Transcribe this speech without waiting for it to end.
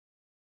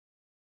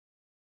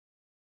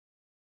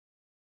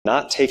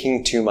not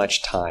taking too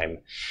much time.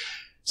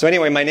 So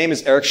anyway, my name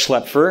is Eric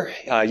Schlaepfer.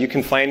 You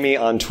can find me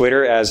on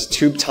Twitter as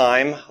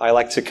TubeTime. I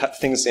like to cut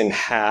things in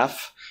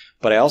half,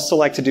 but I also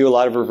like to do a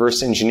lot of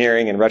reverse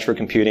engineering and retro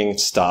computing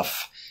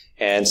stuff.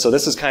 And so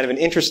this is kind of an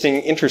interesting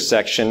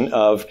intersection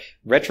of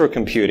retro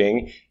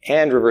computing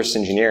and reverse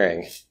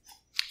engineering.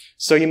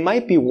 So you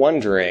might be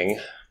wondering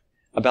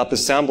about the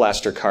Sound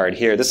Blaster card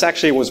here. This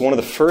actually was one of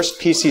the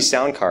first PC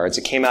sound cards.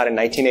 It came out in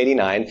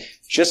 1989,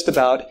 just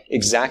about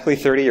exactly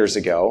 30 years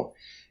ago.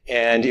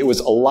 And it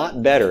was a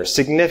lot better,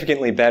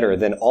 significantly better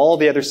than all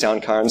the other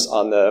sound cards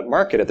on the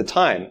market at the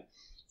time.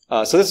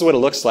 So this is what it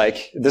looks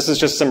like. This is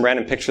just some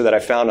random picture that I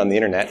found on the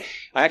internet.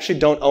 I actually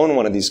don't own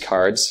one of these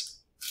cards.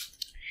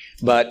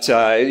 But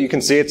you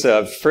can see it's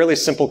a fairly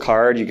simple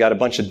card. You got a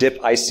bunch of DIP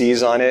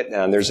ICs on it,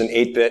 and there's an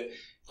 8-bit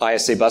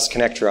ISA bus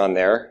connector on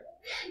there.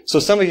 So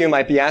some of you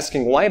might be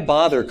asking, why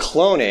bother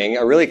cloning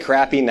a really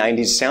crappy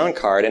 90s sound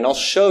card? And I'll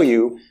show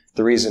you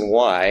the reason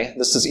why.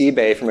 This is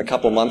eBay from a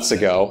couple months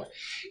ago.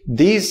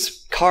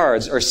 These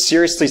cards are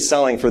seriously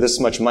selling for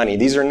this much money.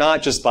 These are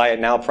not just buy it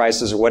now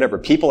prices or whatever.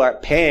 People are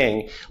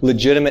paying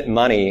legitimate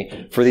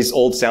money for these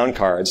old sound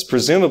cards,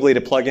 presumably to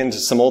plug into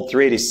some old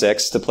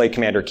 386 to play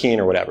Commander Keen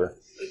or whatever.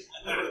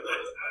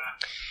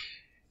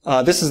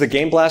 This is the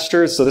Game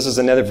Blaster, so this is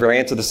another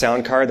variant of the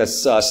sound card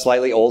that's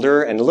slightly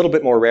older and a little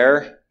bit more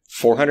rare.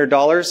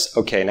 $400?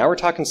 Okay, now we're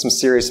talking some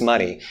serious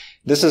money.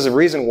 This is a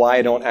reason why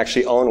I don't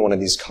actually own one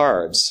of these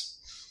cards.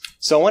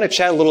 So I want to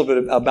chat a little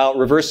bit about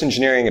reverse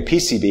engineering a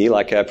PCB,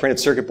 like a printed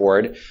circuit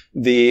board.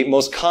 The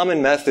most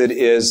common method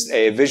is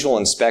a visual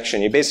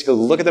inspection. You basically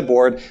look at the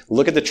board,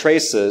 look at the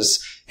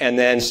traces, and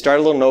then start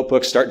a little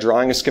notebook, start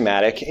drawing a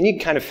schematic, and you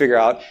can kind of figure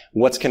out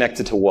what's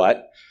connected to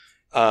what.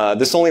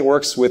 This only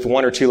works with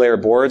 1 or 2 layer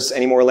boards.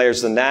 Any more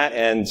layers than that,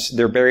 and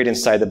they're buried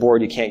inside the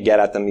board. You can't get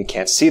at them. You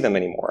can't see them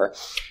anymore.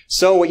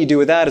 So what you do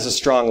with that is a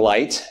strong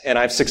light, and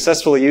I've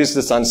successfully used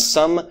this on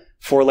some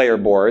 4-layer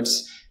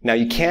boards. Now,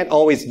 you can't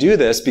always do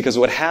this because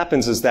what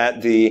happens is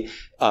that the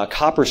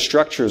copper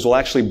structures will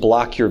actually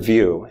block your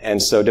view.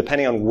 And so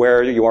depending on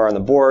where you are on the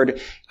board,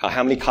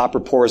 how many copper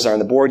pores are on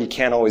the board, you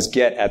can't always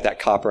get at that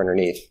copper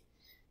underneath.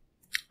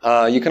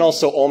 You can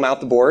also ohm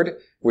out the board,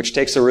 which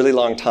takes a really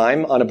long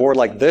time. On a board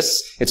like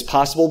this, it's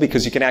possible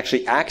because you can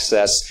actually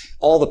access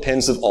all the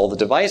pins of all the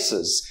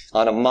devices.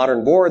 On a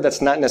modern board,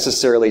 that's not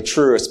necessarily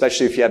true,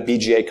 especially if you have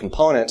BGA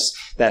components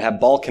that have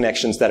ball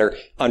connections that are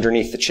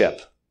underneath the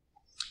chip.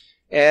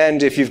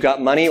 And if you've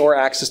got money or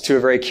access to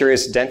a very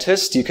curious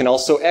dentist, you can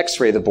also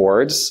x-ray the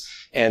boards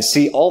and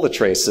see all the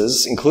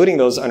traces, including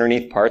those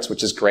underneath parts,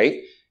 which is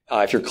great.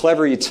 If you're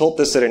clever, you tilt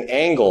this at an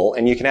angle,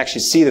 and you can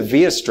actually see the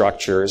via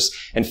structures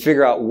and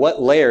figure out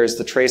what layers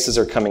the traces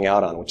are coming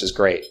out on, which is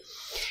great.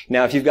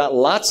 Now, if you've got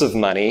lots of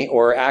money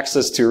or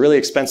access to a really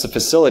expensive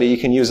facility, you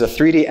can use a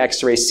 3D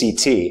X-ray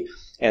CT.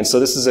 And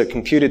so this is a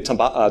computed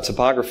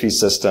topography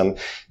system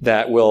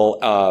that will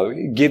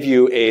give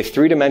you a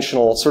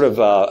 3-dimensional sort of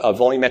a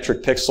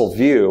volumetric pixel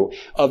view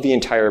of the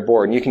entire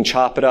board. And you can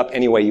chop it up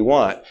any way you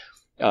want.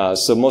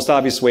 So most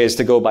obvious way is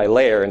to go by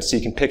layer, and so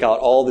you can pick out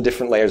all the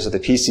different layers of the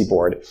PC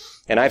board.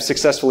 And I've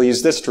successfully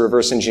used this to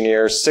reverse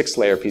engineer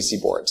 6-layer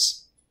PC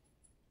boards.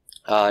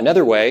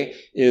 Another way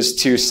is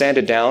to sand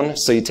it down.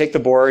 So you take the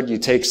board, you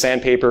take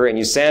sandpaper, and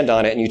you sand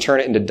on it, and you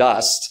turn it into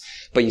dust.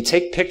 But you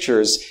take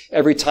pictures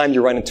every time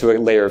you run into a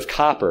layer of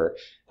copper.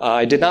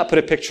 I did not put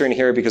a picture in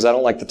here because I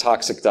don't like the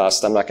toxic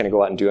dust. I'm not going to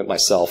go out and do it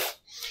myself.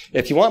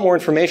 If you want more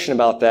information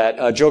about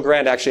that, Joe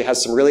Grand actually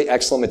has some really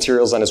excellent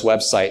materials on his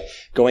website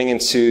going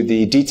into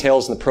the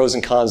details and the pros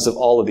and cons of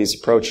all of these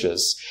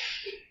approaches,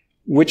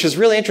 which is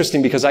really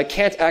interesting because I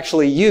can't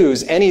actually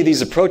use any of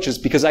these approaches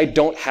because I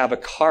don't have a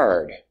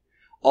card.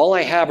 All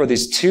I have are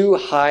these 2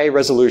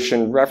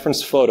 high-resolution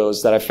reference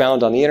photos that I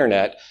found on the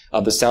internet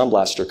of the Sound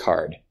Blaster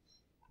card.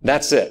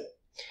 That's it.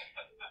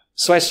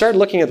 So I started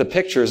looking at the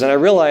pictures, and I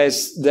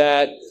realized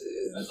that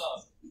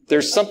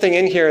there's something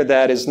in here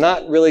that is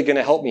not really going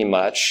to help me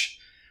much,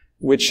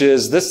 which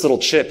is this little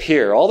chip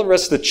here. All the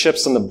rest of the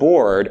chips on the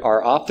board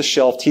are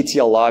off-the-shelf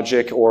TTL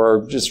Logic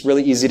or just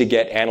really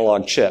easy-to-get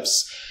analog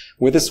chips,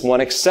 with this one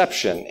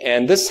exception.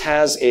 And this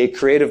has a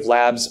Creative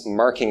Labs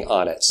marking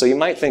on it. So you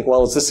might think,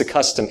 well, is this a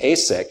custom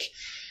ASIC?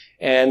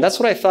 And that's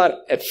what I thought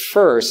at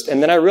first,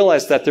 and then I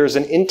realized that there's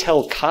an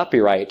Intel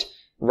copyright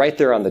right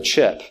there on the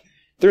chip.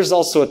 There's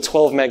also a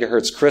 12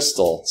 megahertz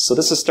crystal, so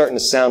this is starting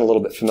to sound a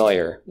little bit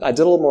familiar. I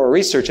did a little more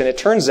research, and it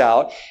turns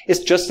out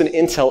it's just an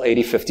Intel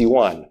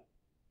 8051.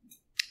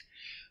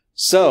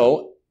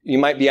 So you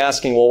might be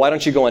asking, well, why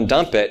don't you go and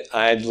dump it?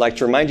 I'd like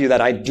to remind you that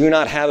I do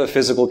not have a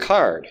physical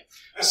card.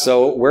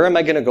 So where am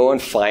I going to go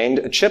and find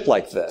a chip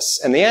like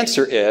this? And the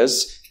answer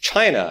is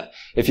China.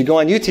 If you go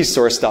on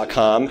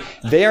utsource.com,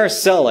 they are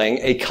selling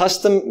a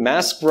custom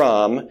mask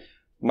ROM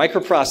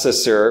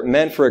microprocessor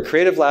meant for a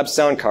Creative Labs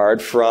sound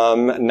card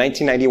from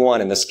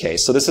 1991 in this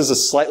case. So this is a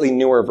slightly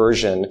newer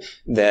version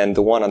than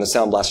the one on the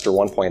Sound Blaster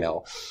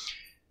 1.0.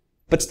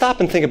 But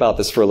stop and think about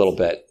this for a little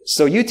bit.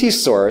 So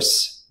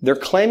UTSource, they're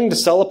claiming to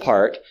sell a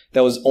part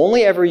that was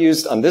only ever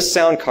used on this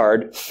sound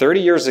card 30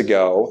 years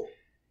ago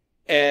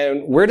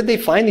And where did they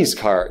find these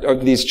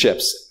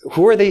chips?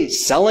 Who are they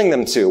selling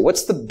them to?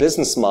 What's the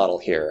business model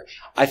here?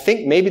 I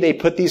think maybe they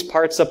put these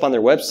parts up on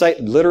their website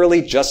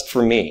literally just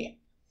for me.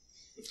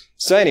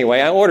 So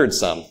anyway, I ordered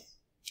some.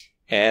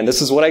 And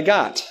this is what I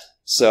got.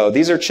 So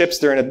these are chips.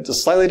 They're in a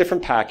slightly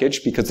different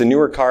package because the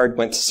newer card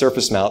went to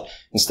surface mount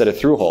instead of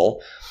through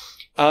hole.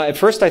 At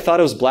first, I thought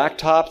it was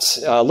black-topped.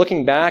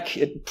 Looking back,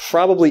 it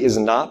probably is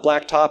not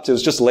black-topped. It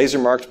was just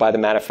laser-marked by the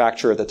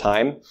manufacturer at the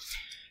time.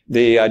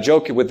 The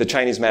joke with the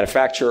Chinese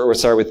manufacturer, or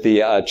sorry, with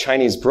the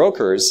Chinese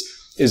brokers,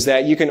 is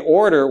that you can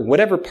order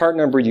whatever part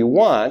number you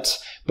want,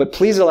 but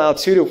please allow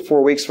 2 to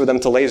 4 weeks for them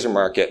to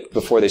laser-mark it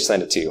before they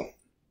send it to you.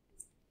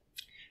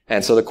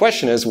 And so the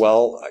question is,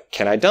 well,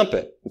 can I dump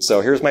it?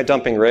 So here's my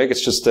dumping rig.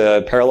 It's just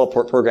a parallel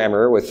port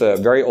programmer with a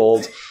very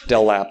old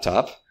Dell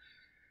laptop.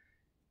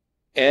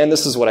 And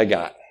this is what I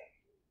got.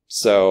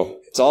 So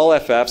it's all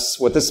FFs.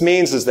 What this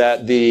means is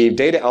that the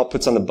data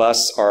outputs on the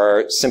bus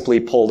are simply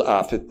pulled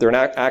up. They're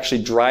not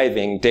actually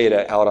driving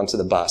data out onto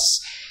the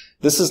bus.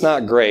 This is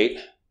not great.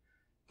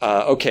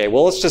 Okay,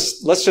 well, let's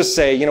just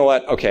say, you know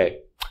what? Okay,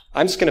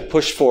 I'm just going to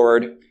push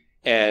forward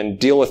and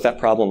deal with that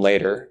problem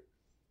later.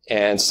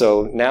 And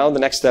so now the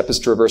next step is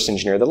to reverse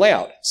engineer the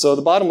layout. So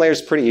the bottom layer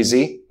is pretty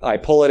easy. I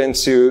pull it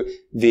into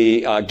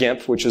the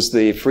GIMP, which is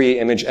the free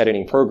image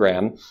editing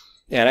program.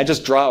 And I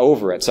just draw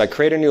over it. So I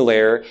create a new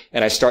layer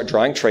and I start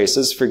drawing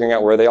traces, figuring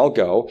out where they all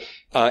go.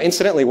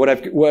 Incidentally, what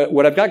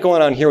I've got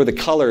going on here with the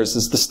colors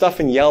is the stuff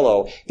in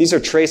yellow. These are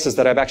traces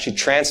that I've actually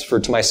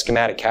transferred to my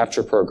schematic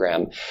capture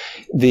program.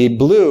 The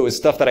blue is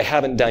stuff that I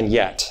haven't done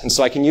yet. And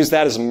so I can use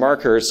that as a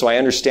marker so I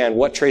understand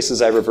what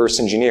traces I reverse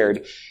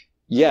engineered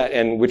yet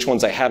and which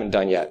ones I haven't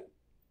done yet.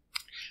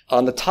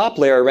 On the top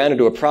layer, I ran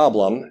into a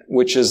problem,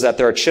 which is that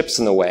there are chips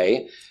in the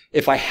way.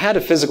 If I had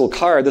a physical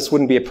card, this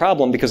wouldn't be a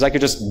problem because I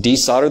could just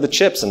desolder the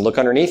chips and look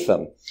underneath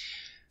them.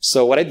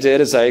 So what I did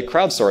is I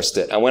crowdsourced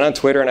it. I went on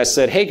Twitter and I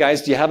said, hey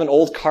guys, do you have an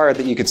old card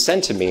that you could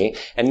send to me?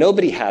 And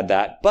nobody had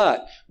that,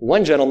 but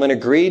one gentleman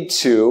agreed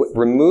to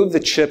remove the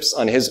chips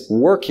on his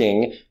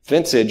working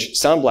vintage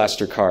Sound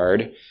Blaster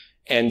card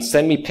and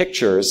send me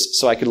pictures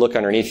so I could look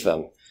underneath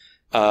them.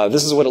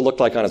 This is what it looked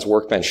like on his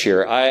workbench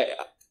here.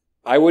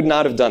 I would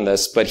not have done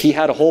this, but he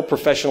had a whole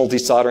professional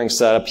desoldering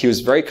setup. He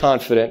was very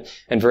confident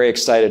and very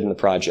excited in the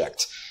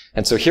project.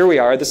 And so here we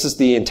are. This is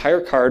the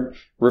entire card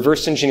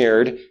reverse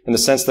engineered in the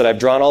sense that I've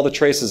drawn all the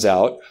traces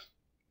out,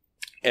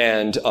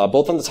 and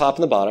both on the top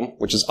and the bottom,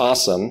 which is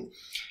awesome.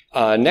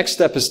 Next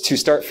step is to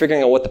start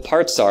figuring out what the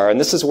parts are, and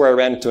this is where I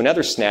ran into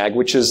another snag,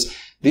 which is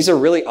these are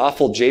really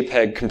awful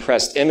JPEG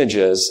compressed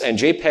images, and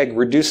JPEG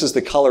reduces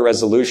the color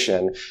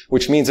resolution,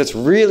 which means it's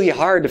really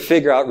hard to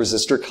figure out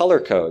resistor color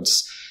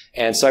codes.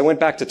 And so I went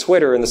back to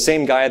Twitter, and the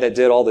same guy that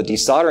did all the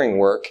desoldering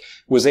work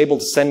was able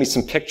to send me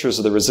some pictures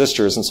of the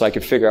resistors, and so I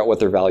could figure out what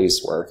their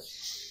values were.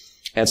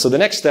 And so the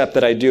next step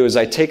that I do is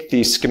I take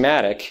the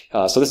schematic,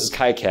 so this is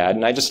KiCad,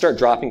 and I just start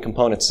dropping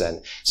components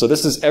in. So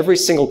this is every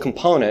single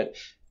component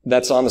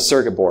that's on the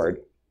circuit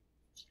board.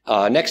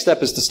 Next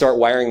step is to start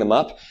wiring them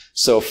up.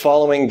 So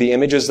following the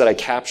images that I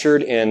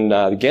captured in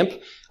the GIMP,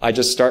 I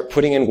just start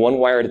putting in one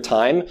wire at a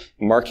time,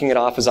 marking it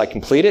off as I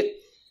complete it.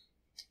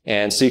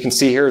 And so you can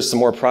see here is some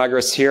more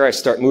progress here. I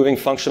start moving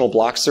functional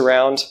blocks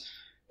around.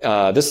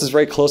 This is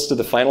very close to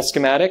the final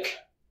schematic.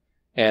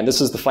 And this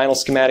is the final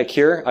schematic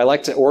here. I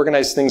like to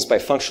organize things by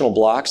functional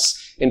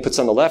blocks. Inputs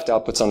on the left,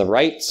 outputs on the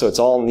right. So it's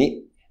all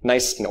neat,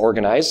 nice and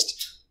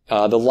organized.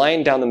 The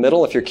line down the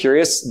middle, if you're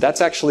curious, that's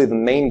actually the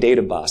main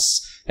data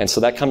bus. And so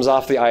that comes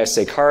off the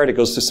ISA card. It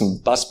goes through some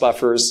bus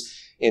buffers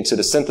into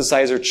the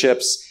synthesizer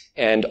chips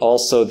and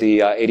also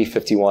the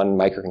 8051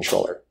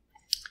 microcontroller.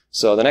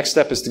 So the next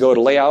step is to go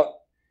to layout.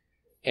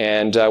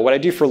 And what I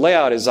do for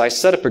layout is I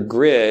set up a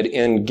grid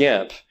in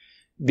GIMP.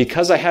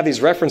 Because I have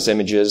these reference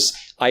images,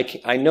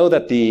 I know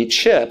that the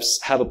chips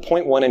have a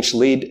 0.1 inch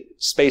lead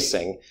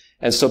spacing.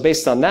 And so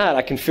based on that,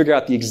 I can figure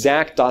out the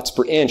exact dots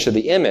per inch of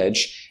the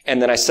image.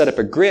 And then I set up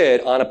a grid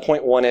on a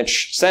 0.1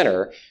 inch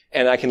center.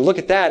 And I can look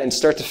at that and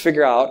start to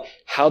figure out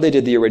how they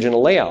did the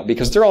original layout,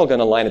 because they're all going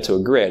to line it to a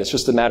grid. It's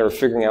just a matter of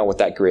figuring out what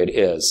that grid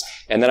is.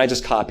 And then I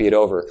just copy it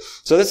over.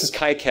 So this is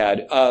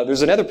KiCad.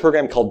 There's another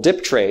program called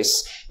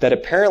DipTrace that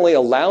apparently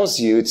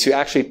allows you to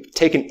actually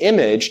take an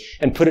image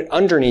and put it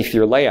underneath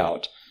your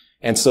layout.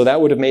 And so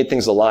that would have made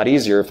things a lot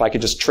easier if I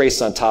could just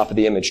trace on top of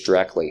the image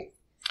directly.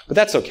 But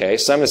that's okay.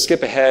 So I'm going to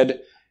skip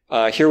ahead.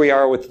 Here we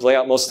are with the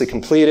layout mostly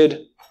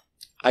completed.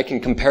 I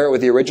can compare it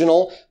with the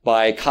original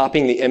by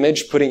copying the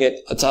image, putting it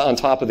on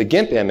top of the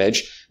GIMP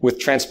image with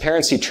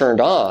transparency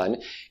turned on.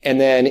 And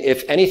then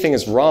if anything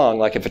is wrong,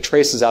 like if a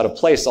trace is out of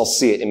place, I'll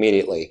see it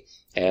immediately.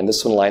 And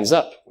this one lines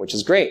up, which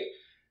is great.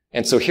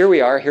 And so here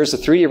we are. Here's a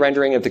 3D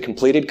rendering of the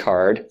completed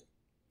card.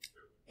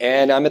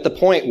 And I'm at the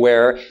point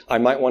where I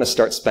might want to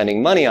start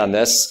spending money on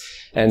this.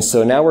 And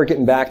so now we're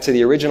getting back to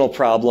the original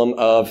problem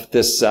of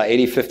this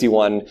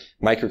 8051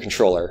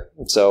 microcontroller.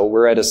 So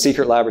we're at a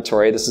secret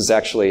laboratory. This is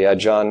actually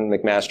John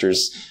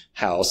McMaster's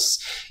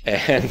house.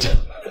 And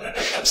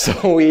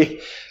so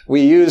we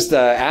We used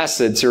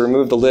acid to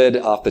remove the lid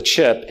off the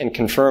chip and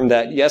confirm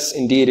that, yes,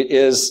 indeed, it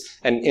is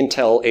an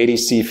Intel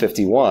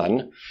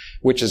 80C51,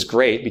 which is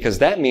great because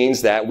that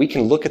means that we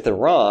can look at the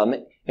ROM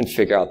and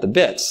figure out the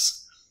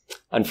bits.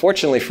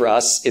 Unfortunately for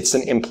us, it's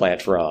an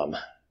implant ROM,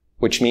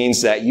 which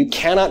means that you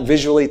cannot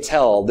visually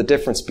tell the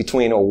difference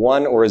between a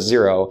 1 or a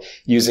 0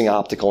 using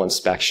optical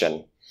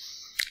inspection.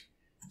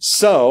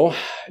 So,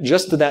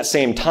 just at that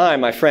same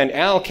time, my friend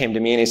Al came to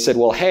me and he said,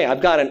 well, hey, I've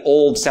got an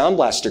old Sound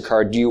Blaster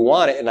card. Do you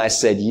want it? And I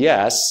said,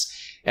 yes.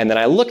 And then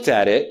I looked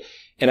at it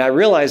and I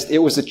realized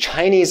it was a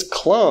Chinese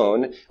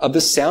clone of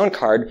the sound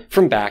card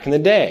from back in the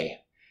day.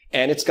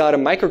 And it's got a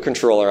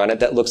microcontroller on it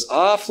that looks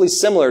awfully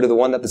similar to the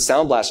one that the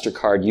Sound Blaster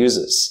card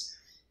uses.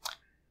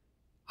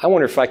 I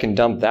wonder if I can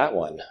dump that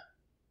one.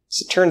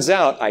 So it turns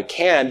out I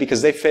can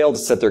because they failed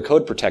to set their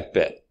code protect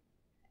bit.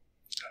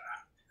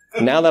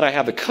 Now that I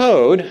have the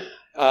code,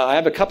 I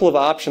have a couple of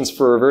options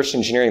for reverse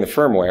engineering the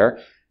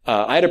firmware.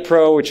 IDA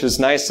Pro, which is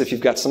nice if you've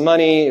got some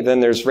money.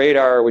 Then there's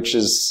Radar, which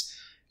is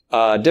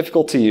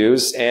difficult to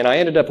use. And I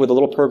ended up with a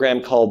little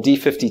program called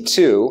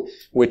D52,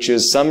 which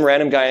is some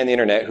random guy on the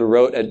internet who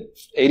wrote an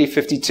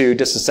 8052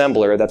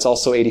 disassembler that's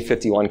also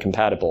 8051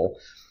 compatible.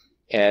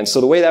 And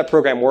so the way that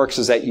program works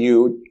is that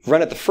you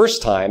run it the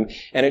first time,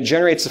 and it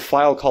generates a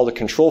file called a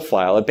control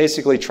file. It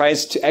basically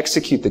tries to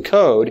execute the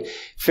code,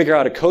 figure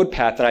out a code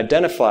path, and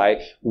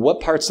identify what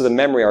parts of the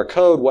memory are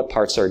code, what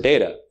parts are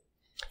data.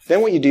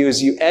 Then what you do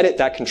is you edit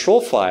that control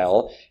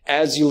file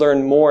as you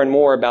learn more and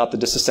more about the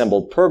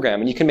disassembled program,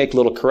 and you can make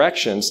little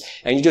corrections,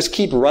 and you just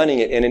keep running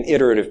it in an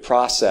iterative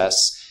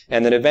process,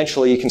 and then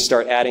eventually you can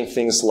start adding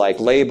things like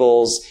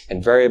labels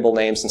and variable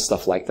names and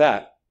stuff like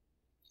that.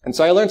 And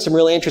so I learned some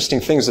really interesting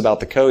things about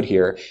the code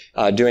here,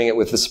 doing it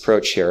with this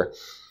approach here.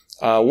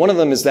 One of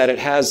them is that it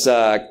has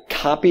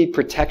copy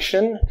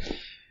protection.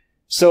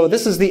 So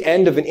this is the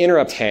end of an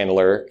interrupt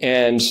handler,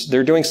 and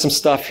they're doing some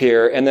stuff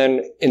here, and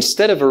then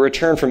instead of a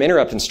return from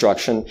interrupt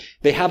instruction,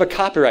 they have a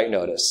copyright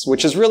notice,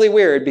 which is really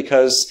weird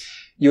because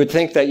you would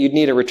think that you'd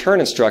need a return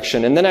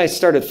instruction. And then I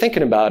started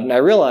thinking about it, and I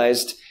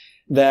realized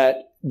that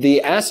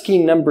the ASCII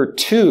number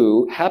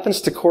 2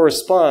 happens to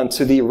correspond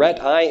to the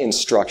ret-i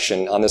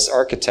instruction on this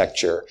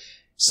architecture.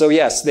 So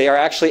yes, they are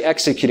actually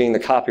executing the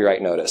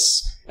copyright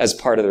notice as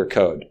part of their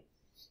code.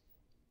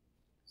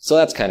 So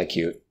that's kind of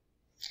cute.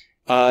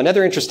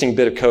 Another interesting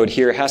bit of code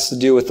here has to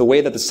do with the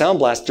way that the Sound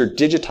Blaster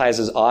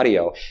digitizes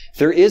audio.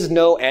 There is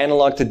no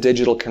analog to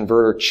digital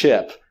converter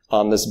chip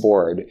on this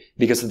board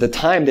because at the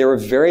time they were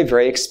very,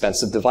 very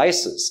expensive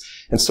devices.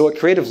 And so what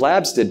Creative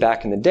Labs did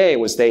back in the day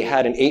was they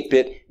had an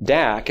 8-bit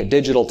DAC, a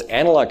digital to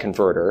analog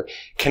converter,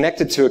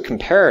 connected to a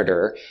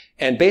comparator,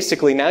 and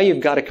basically now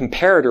you've got a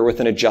comparator with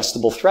an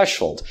adjustable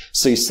threshold.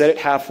 So you set it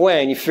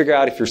halfway and you figure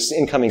out if your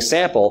incoming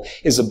sample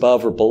is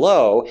above or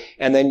below,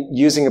 and then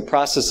using a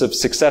process of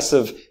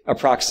successive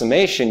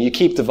approximation, you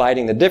keep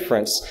dividing the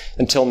difference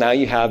until now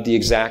you have the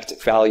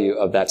exact value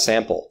of that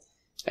sample.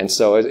 And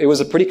so it was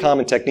a pretty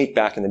common technique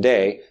back in the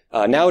day.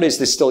 Nowadays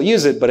they still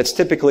use it, but it's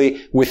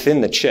typically within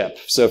the chip.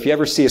 So if you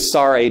ever see a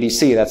SAR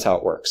ADC, that's how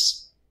it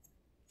works.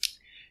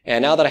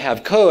 And now that I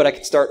have code, I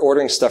can start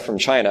ordering stuff from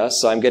China.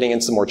 So I'm getting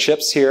in some more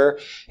chips here,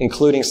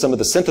 including some of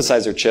the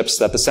synthesizer chips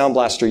that the Sound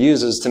Blaster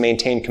uses to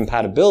maintain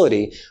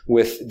compatibility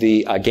with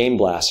the Game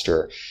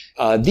Blaster.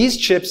 These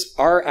chips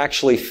are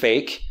actually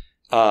fake.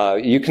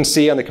 You can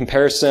see on the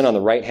comparison on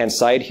the right-hand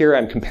side here,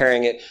 I'm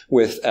comparing it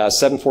with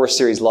 7.4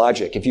 series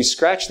logic. If you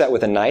scratch that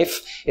with a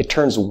knife, it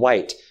turns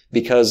white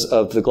because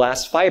of the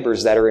glass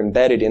fibers that are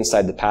embedded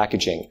inside the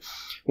packaging.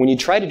 When you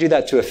try to do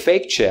that to a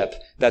fake chip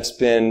that's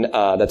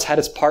had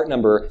its part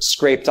number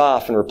scraped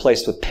off and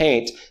replaced with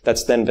paint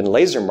that's then been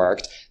laser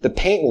marked, the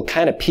paint will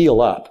kind of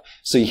peel up.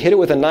 So you hit it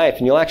with a knife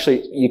and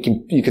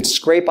you could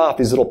scrape off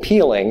these little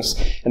peelings,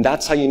 and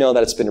that's how you know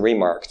that it's been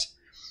remarked.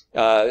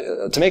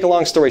 To make a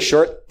long story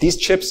short, these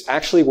chips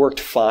actually worked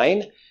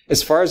fine.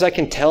 As far as I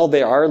can tell,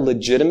 they are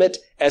legitimate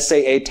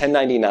SAA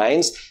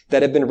 1099s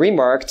that have been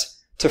remarked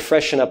to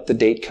freshen up the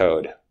date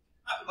code.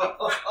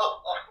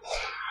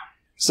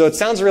 So it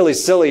sounds really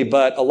silly,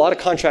 but a lot of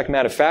contract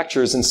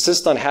manufacturers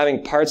insist on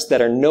having parts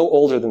that are no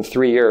older than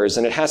 3 years,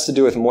 and it has to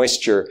do with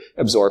moisture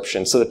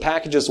absorption. So the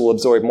packages will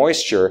absorb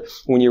moisture.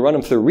 When you run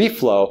them through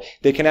reflow,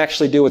 they can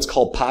actually do what's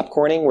called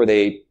popcorning, where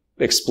they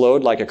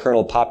explode like a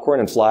kernel of popcorn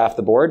and fly off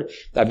the board.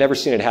 I've never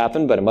seen it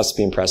happen, but it must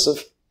be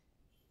impressive.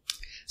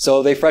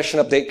 So they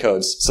freshen up date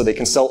codes so they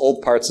can sell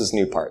old parts as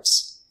new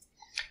parts.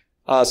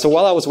 So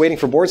while I was waiting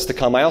for boards to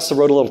come, I also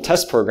wrote a little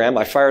test program.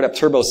 I fired up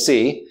Turbo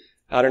C.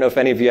 I don't know if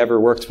any of you ever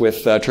worked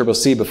with Turbo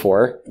C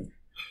before.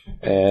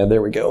 And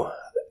there we go.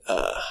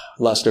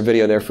 Lost our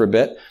video there for a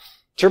bit.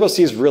 Turbo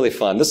C is really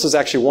fun. This is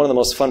actually one of the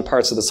most fun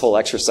parts of this whole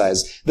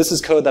exercise. This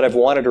is code that I've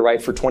wanted to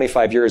write for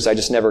 25 years. I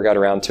just never got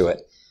around to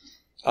it.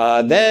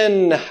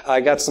 Then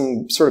I got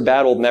some sort of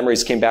bad old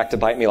memories came back to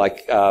bite me,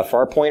 like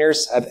far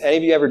pointers. Have any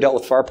of you ever dealt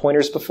with far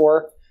pointers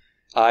before?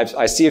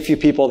 I see a few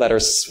people that are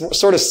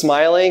sort of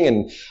smiling,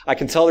 and I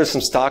can tell there's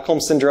some Stockholm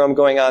syndrome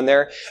going on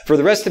there. For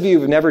the rest of you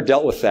who've never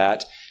dealt with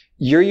that,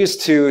 you're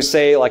used to,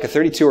 say, like a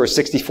 32 or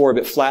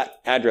 64-bit flat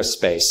address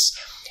space.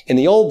 In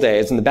the old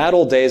days, in the bad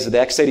old days of the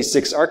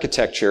x86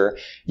 architecture,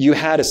 you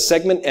had a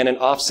segment and an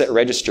offset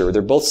register.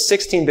 They're both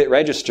 16-bit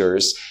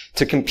registers.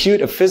 To compute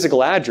a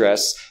physical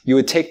address, you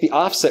would take the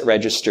offset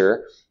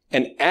register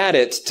and add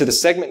it to the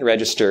segment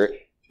register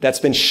that's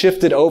been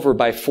shifted over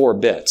by 4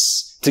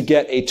 bits to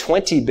get a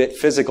 20-bit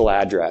physical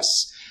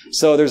address.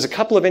 So there's a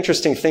couple of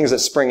interesting things that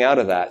spring out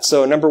of that.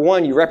 So number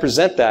one, you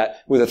represent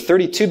that with a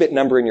 32-bit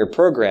number in your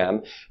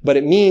program, but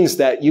it means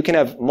that you can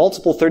have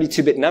multiple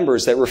 32-bit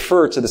numbers that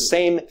refer to the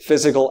same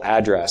physical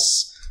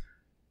address.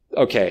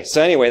 Okay,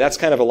 so anyway, that's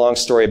kind of a long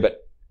story,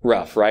 but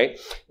rough, right?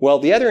 Well,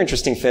 the other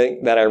interesting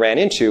thing that I ran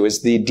into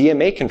is the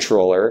DMA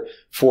controller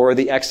for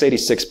the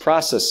x86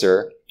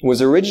 processor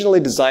was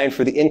originally designed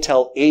for the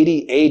Intel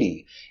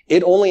 8080.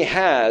 It only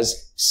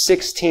has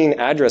 16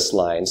 address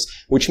lines,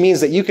 which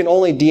means that you can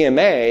only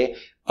DMA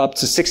up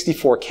to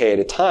 64K at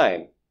a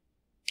time.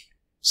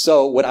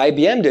 So what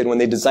IBM did when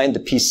they designed the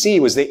PC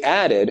was they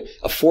added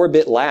a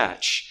 4-bit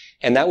latch,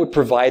 and that would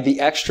provide the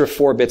extra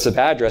 4 bits of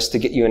address to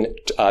get you in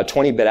a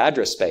 20-bit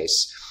address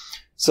space.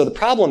 So the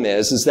problem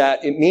is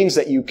that it means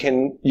that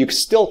you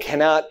still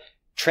cannot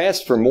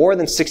transfer more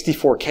than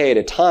 64K at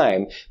a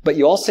time, but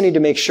you also need to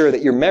make sure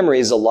that your memory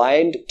is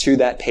aligned to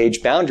that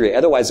page boundary.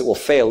 Otherwise, it will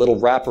fail. It'll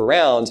wrap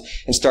around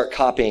and start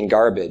copying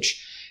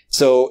garbage.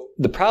 So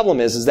the problem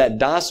is that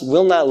DOS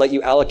will not let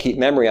you allocate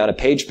memory on a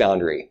page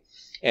boundary.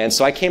 And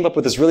so I came up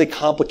with this really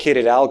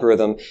complicated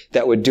algorithm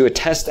that would do a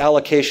test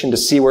allocation to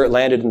see where it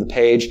landed in the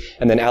page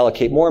and then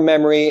allocate more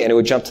memory, and it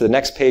would jump to the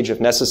next page if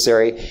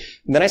necessary.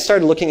 And then I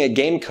started looking at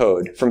game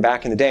code from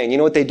back in the day. And you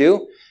know what they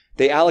do?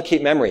 They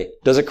allocate memory.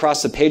 Does it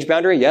cross the page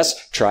boundary?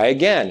 Yes. Try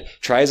again.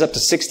 Tries up to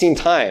 16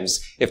 times.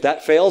 If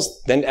that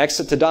fails, then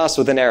exit to DOS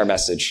with an error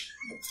message.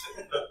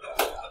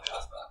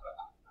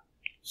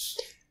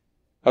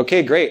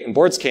 Okay, great. And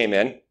boards came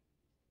in.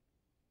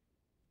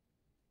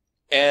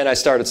 And I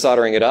started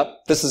soldering it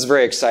up. This is a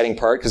very exciting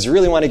part because you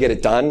really want to get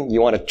it done.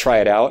 You want to try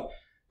it out,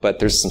 but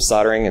there's some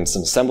soldering and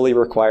some assembly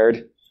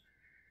required.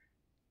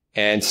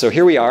 And so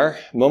here we are,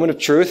 moment of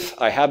truth.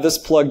 I have this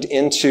plugged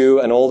into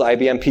an old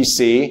IBM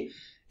PC,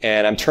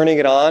 and I'm turning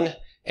it on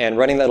and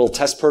running that little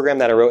test program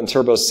that I wrote in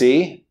Turbo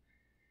C.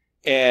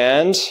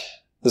 And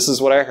this is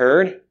what I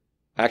heard.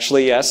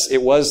 Actually, yes,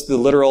 it was the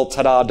literal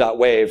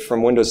tada.wave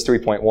from Windows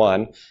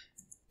 3.1. In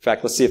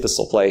fact, let's see if this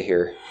will play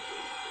here.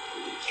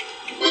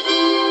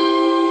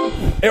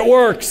 It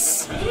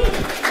works!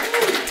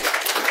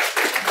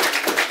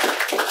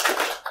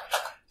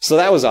 So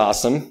that was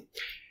awesome.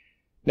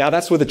 Now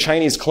that's with a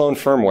Chinese clone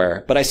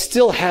firmware, but I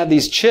still have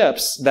these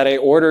chips that I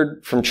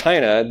ordered from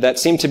China that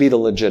seem to be the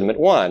legitimate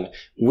one.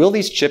 Will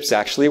these chips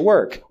actually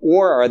work,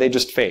 or are they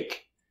just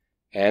fake?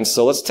 And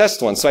so let's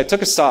test one. So I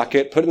took a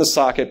socket, put it in the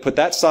socket, put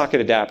that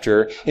socket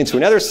adapter into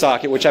another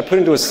socket, which I put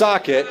into a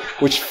socket,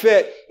 which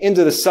fit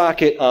into the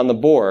socket on the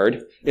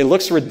board. It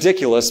looks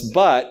ridiculous,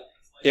 but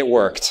it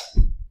worked.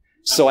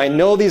 So I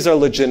know these are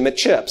legitimate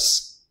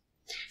chips.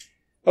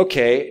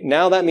 Okay,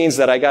 now that means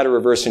that I got to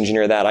reverse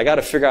engineer that. I got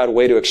to figure out a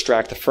way to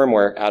extract the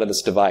firmware out of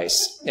this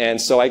device. And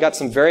so I got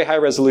some very high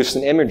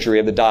resolution imagery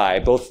of the die,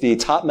 both the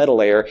top metal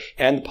layer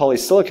and the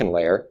polysilicon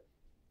layer.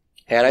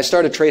 And I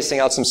started tracing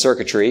out some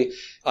circuitry.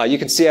 You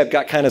can see I've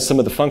got kind of some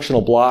of the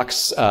functional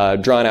blocks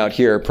drawn out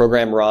here.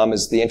 Program ROM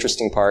is the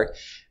interesting part.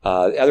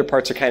 Other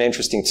parts are kind of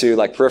interesting too,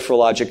 like peripheral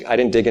logic. I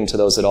didn't dig into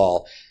those at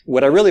all.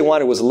 What I really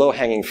wanted was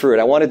low-hanging fruit.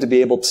 I wanted to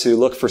be able to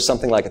look for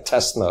something like a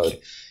test mode.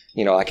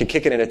 You know, I could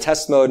kick it in a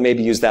test mode,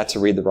 maybe use that to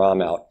read the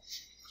ROM out.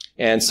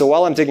 And so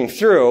while I'm digging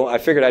through, I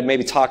figured I'd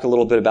maybe talk a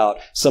little bit about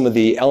some of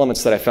the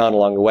elements that I found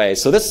along the way.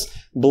 So this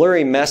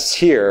blurry mess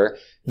here,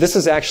 this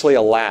is actually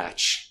a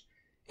latch.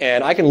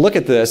 And I can look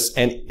at this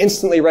and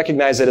instantly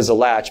recognize it as a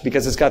latch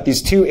because it's got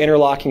these two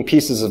interlocking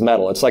pieces of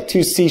metal. It's like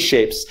two C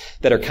shapes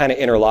that are kind of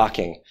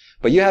interlocking.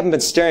 But you haven't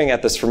been staring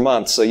at this for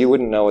months, so you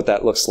wouldn't know what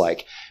that looks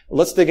like.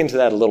 Let's dig into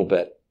that a little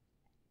bit.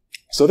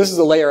 So this is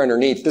the layer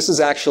underneath. This is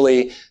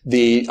actually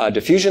the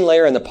diffusion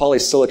layer and the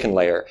polysilicon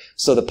layer.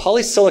 So the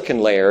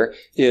polysilicon layer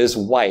is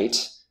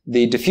white.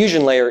 The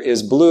diffusion layer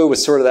is blue with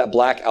sort of that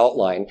black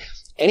outline.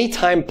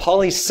 Anytime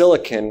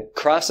polysilicon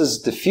crosses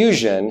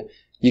diffusion,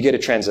 you get a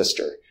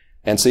transistor.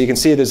 And so you can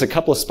see there's a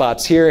couple of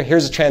spots here.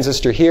 Here's a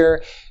transistor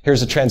here.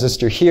 Here's a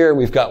transistor here.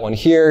 We've got one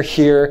here,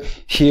 here,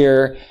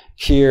 here,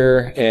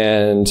 here,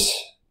 and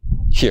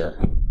here.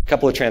 A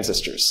couple of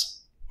transistors.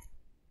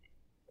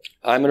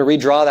 I'm going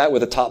to redraw that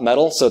with a top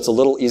metal so it's a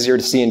little easier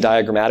to see in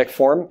diagrammatic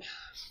form.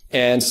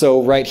 And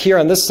so right here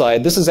on this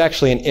side, this is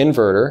actually an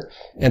inverter.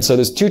 And so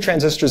there's two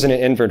transistors in an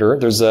inverter.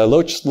 There's a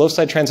low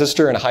side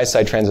transistor and a high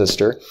side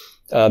transistor.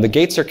 The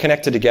gates are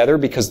connected together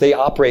because they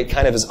operate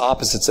kind of as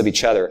opposites of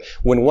each other.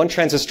 When one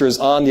transistor is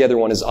on, the other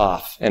one is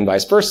off, and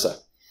vice versa.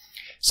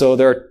 So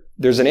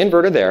there's an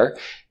inverter there.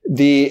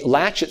 The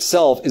latch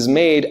itself is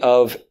made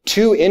of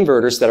two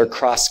inverters that are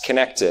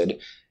cross-connected.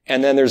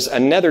 And then there's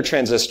another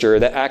transistor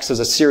that acts as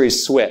a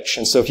series switch.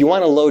 And so if you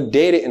want to load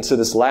data into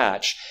this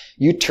latch,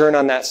 you turn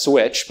on that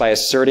switch by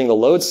asserting the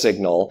load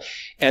signal,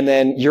 and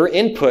then your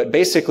input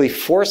basically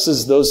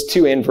forces those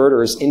two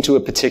inverters into a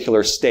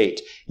particular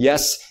state.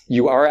 yes,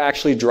 you are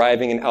actually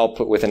driving an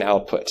output with an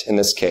output in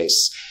this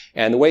case.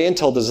 And the way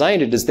Intel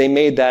designed it is they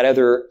made that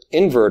other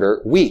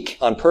inverter weak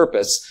on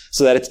purpose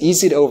so that it's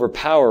easy to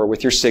overpower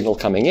with your signal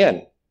coming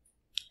in.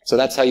 So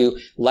that's how you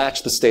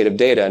latch the state of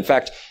data. In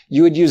fact,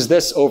 you would use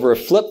this over a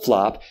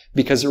flip-flop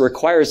because it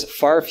requires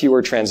far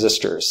fewer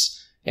transistors.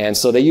 And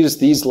so they use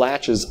these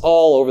latches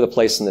all over the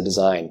place in the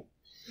design.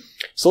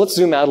 So let's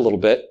zoom out a little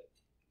bit.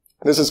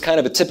 This is kind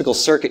of a typical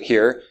circuit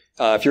here.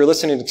 If you were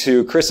listening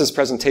to Chris's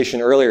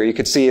presentation earlier, you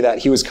could see that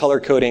he was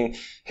color-coding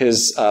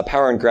his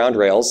power and ground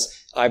rails.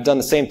 I've done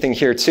the same thing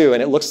here too,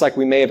 and it looks like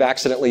we may have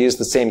accidentally used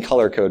the same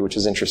color code, which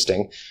is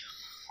interesting.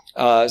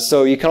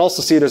 So you can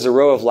also see there's a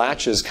row of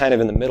latches kind of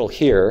in the middle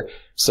here.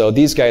 So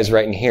these guys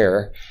right in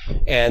here.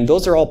 And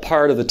those are all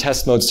part of the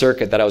test mode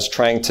circuit that I was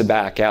trying to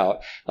back out.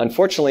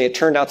 Unfortunately, it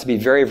turned out to be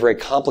very, very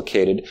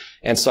complicated.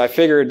 And so I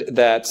figured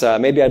that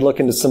maybe I'd look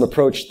into some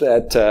approach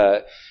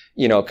that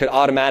could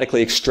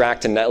automatically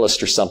extract a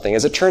netlist or something.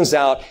 As it turns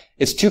out,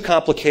 it's too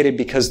complicated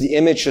because the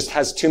image just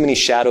has too many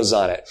shadows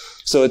on it.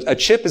 So a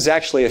chip is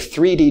actually a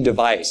 3D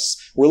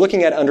device. We're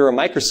looking at it under a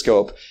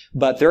microscope,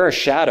 but there are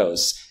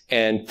shadows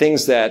and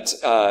things that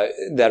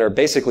are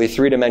basically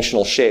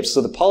three-dimensional shapes.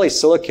 So the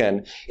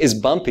polysilicon is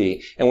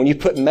bumpy, and when you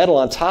put metal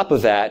on top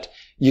of that,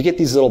 you get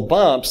these little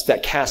bumps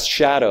that cast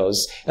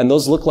shadows, and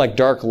those look like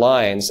dark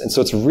lines, and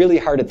so it's really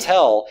hard to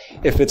tell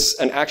if it's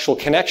an actual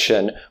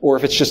connection, or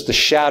if it's just the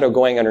shadow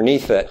going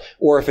underneath it,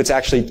 or if it's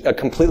actually a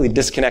completely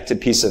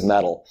disconnected piece of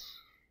metal.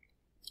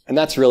 And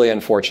that's really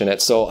unfortunate,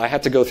 so I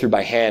had to go through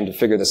by hand to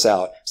figure this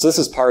out. So this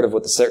is part of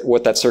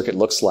what that circuit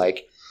looks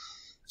like.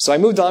 So I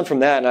moved on from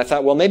that, and I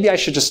thought, well, maybe I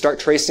should just start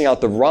tracing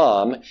out the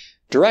ROM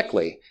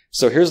directly.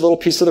 So here's a little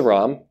piece of the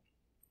ROM.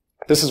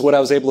 This is what I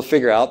was able to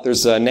figure out.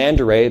 There's a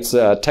NAND array. It's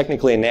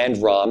technically a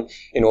NAND ROM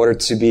in order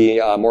to be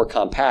more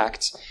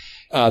compact.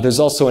 There's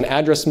also an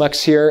address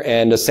mux here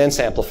and a sense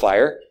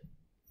amplifier.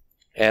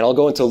 And I'll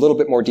go into a little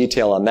bit more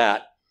detail on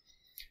that.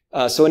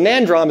 So a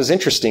NAND ROM is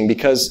interesting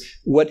because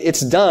what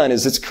it's done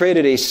is it's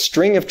created a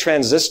string of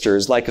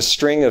transistors like a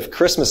string of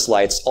Christmas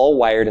lights all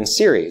wired in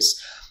series.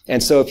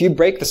 And so if you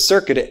break the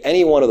circuit at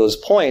any one of those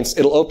points,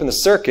 it'll open the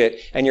circuit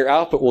and your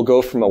output will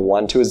go from a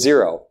 1 to a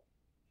 0.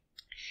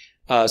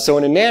 So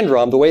in a NAND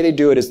ROM, the way they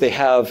do it is they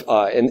have,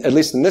 at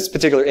least in this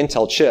particular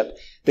Intel chip,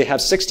 they have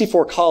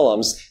 64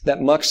 columns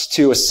that mux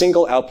to a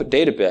single output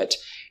data bit.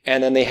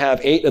 And then they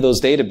have 8 of those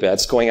data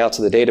bits going out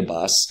to the data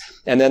bus.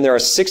 And then there are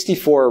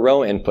 64 row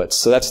inputs.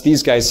 So that's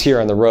these guys here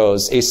on the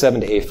rows,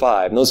 A7 to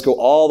A5. And those go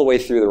all the way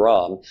through the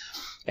ROM.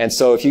 And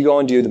so if you go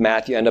and do the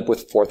math, you end up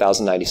with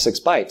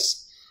 4,096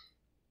 bytes.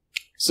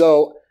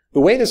 So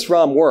the way this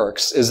ROM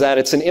works is that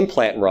it's an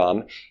implant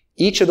ROM.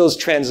 Each of those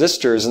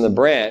transistors in the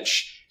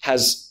branch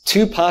has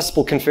 2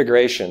 possible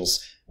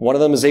configurations. One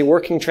of them is a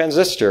working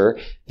transistor.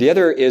 The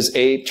other is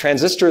a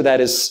transistor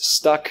that is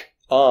stuck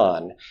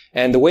on.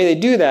 And the way they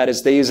do that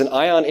is they use an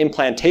ion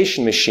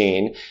implantation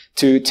machine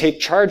to take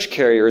charge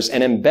carriers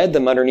and embed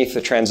them underneath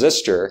the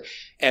transistor.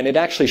 And it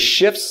actually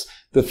shifts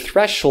the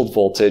threshold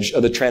voltage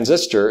of the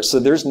transistor, so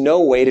there's no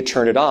way to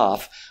turn it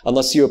off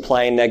unless you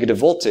apply a negative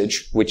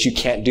voltage, which you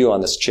can't do on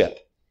this chip.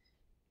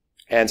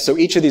 And so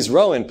each of these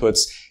row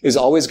inputs is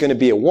always going to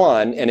be a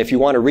 1, and if you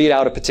want to read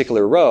out a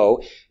particular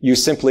row, you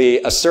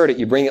simply assert it,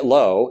 you bring it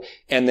low,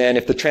 and then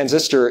if the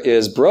transistor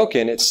is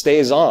broken, it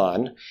stays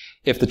on.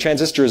 If the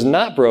transistor is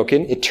not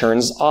broken, it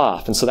turns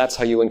off, and so that's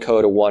how you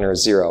encode a 1 or a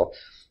 0.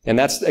 And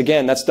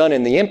that's done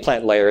in the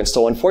implant layer, and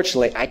so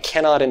unfortunately, I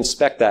cannot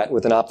inspect that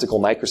with an optical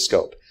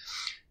microscope.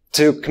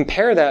 To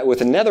compare that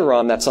with another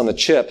ROM that's on the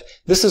chip,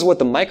 this is what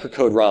the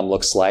microcode ROM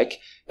looks like.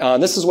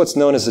 This is what's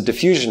known as a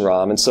diffusion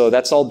ROM, and so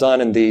that's all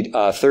done in the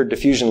third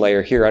diffusion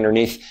layer here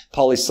underneath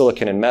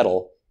polysilicon and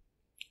metal.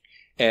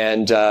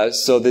 And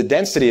so the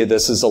density of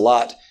this is a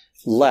lot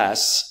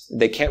less.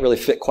 They can't really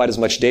fit quite as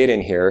much data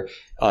in here.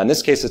 In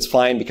this case, it's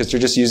fine because they're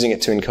just using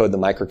it to encode the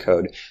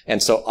microcode.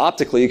 And so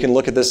optically, you can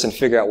look at this and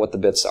figure out what the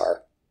bits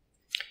are.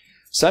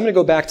 So I'm going to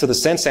go back to the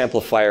sense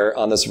amplifier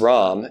on this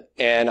ROM,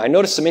 and I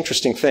noticed some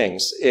interesting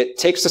things. It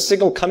takes the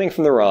signal coming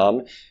from the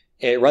ROM,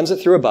 it runs it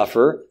through a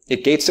buffer,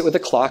 it gates it with a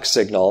clock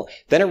signal,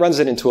 then it runs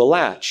it into a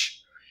latch.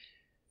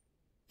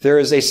 There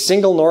is a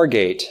single NOR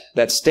gate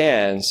that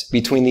stands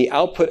between the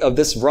output of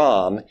this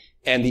ROM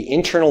and the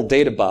internal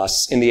data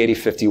bus in the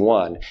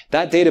 8051.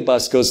 That data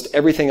bus goes to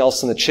everything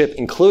else in the chip,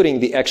 including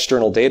the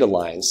external data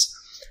lines.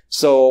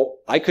 So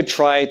I could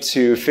try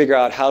to figure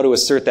out how to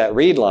assert that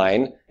read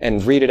line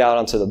and read it out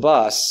onto the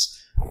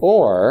bus,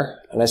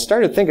 and I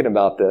started thinking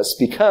about this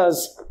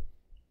because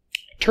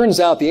it turns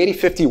out the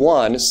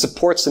 8051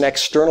 supports an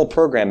external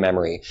program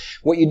memory.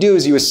 What you do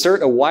is you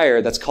assert a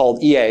wire that's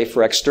called EA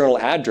for external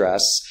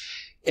address,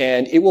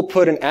 and it will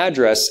put an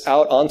address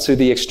out onto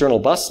the external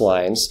bus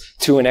lines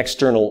to an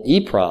external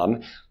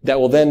EEPROM that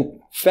will then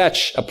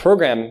fetch a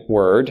program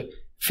word,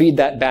 feed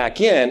that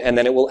back in, and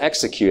then it will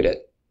execute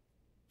it.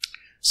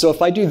 So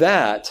if I do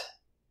that,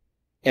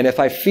 and if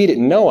I feed it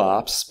no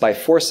ops by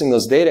forcing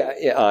those data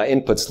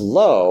inputs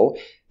low,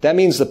 that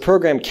means the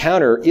program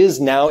counter is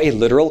now a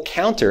literal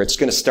counter. It's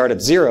going to start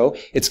at 0.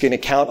 It's going to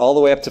count all the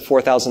way up to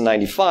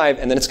 4095,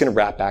 and then it's going to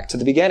wrap back to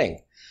the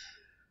beginning.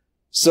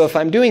 So if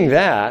I'm doing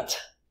that,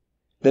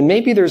 then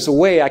maybe there's a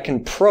way I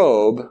can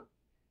probe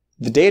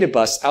the data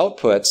bus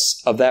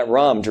outputs of that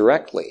ROM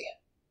directly.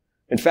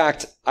 In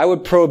fact, I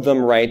would probe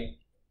them right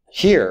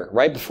here,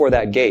 right before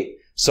that gate.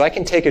 So I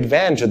can take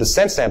advantage of the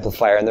sense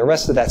amplifier and the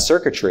rest of that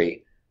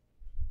circuitry.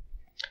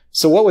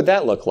 So what would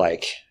that look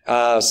like?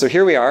 So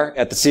here we are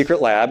at the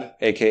secret lab,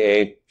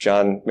 aka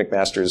John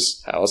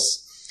McMaster's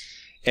house.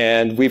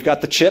 And we've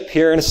got the chip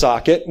here in a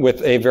socket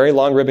with a very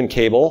long ribbon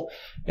cable.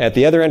 At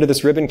the other end of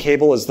this ribbon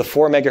cable is the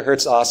 4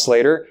 megahertz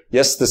oscillator.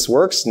 Yes, this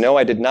works. No,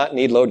 I did not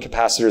need load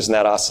capacitors in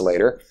that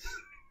oscillator.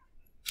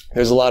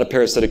 There's a lot of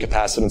parasitic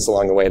capacitance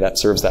along the way that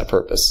serves that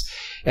purpose.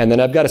 And then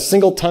I've got a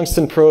single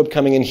tungsten probe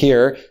coming in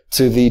here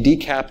to the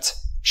decapped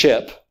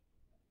chip.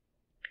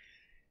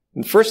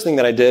 And the first thing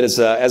that I did is,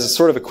 as a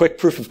sort of a quick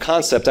proof of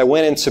concept, I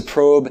went in to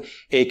probe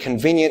a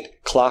convenient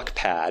clock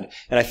pad.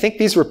 And I think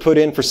these were put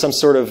in for some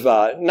sort of,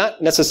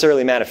 not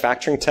necessarily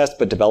manufacturing test,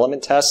 but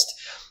development test.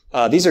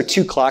 These are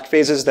 2 clock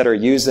phases that are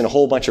used in a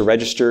whole bunch of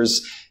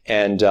registers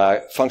and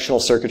functional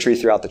circuitry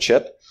throughout the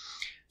chip.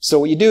 So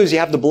what you do is you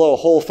have to blow a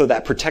hole through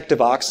that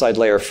protective oxide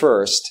layer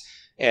first.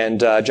 And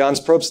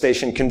John's probe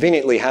station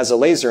conveniently has a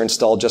laser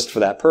installed just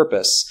for that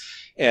purpose.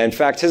 And in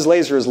fact, his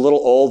laser is a little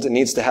old. It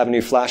needs to have a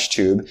new flash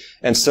tube.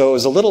 And so it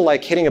was a little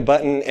like hitting a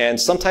button, and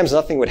sometimes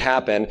nothing would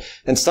happen.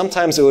 And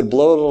sometimes it would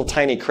blow a little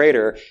tiny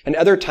crater. And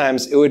other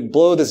times it would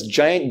blow this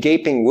giant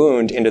gaping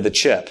wound into the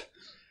chip.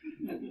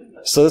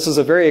 So this was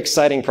a very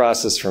exciting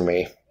process for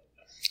me.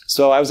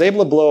 So I was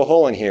able to blow a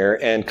hole in here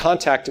and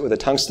contact it with a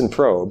tungsten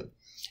probe.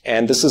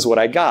 And this is what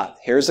I got.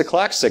 Here's a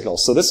clock signal.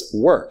 So this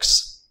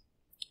works.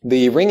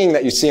 The ringing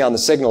that you see on the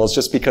signal is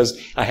just because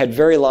I had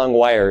very long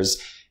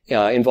wires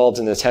involved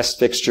in the test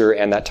fixture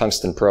and that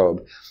tungsten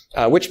probe.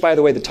 Which, by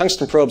the way, the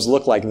tungsten probes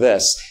look like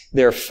this.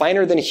 They're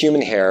finer than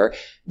human hair.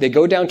 They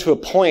go down to a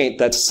point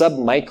that's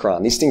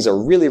sub-micron. These things are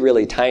really,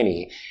 really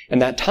tiny.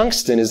 And that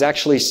tungsten is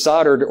actually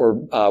soldered or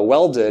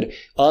welded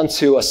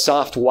onto a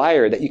soft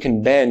wire that you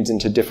can bend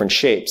into different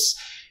shapes.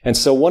 And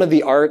so one of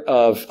the art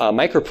of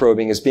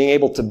microprobing is being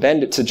able to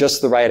bend it to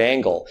just the right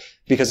angle.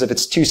 Because if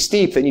it's too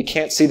steep, then you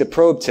can't see the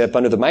probe tip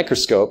under the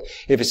microscope.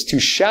 If it's too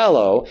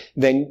shallow,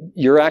 then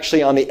you're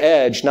actually on the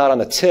edge, not on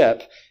the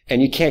tip,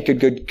 and you can't get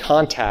good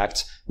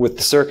contact with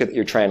the circuit that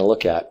you're trying to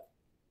look at.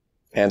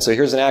 And so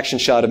here's an action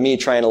shot of me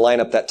trying to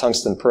line up that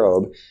tungsten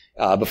probe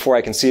before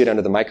I can see it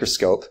under the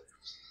microscope.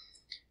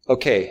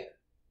 Okay,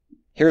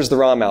 here's the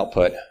ROM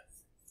output.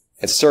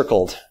 It's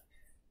circled.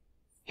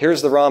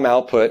 Here's the ROM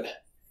output,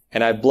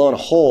 and I've blown a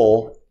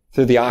hole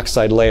through the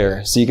oxide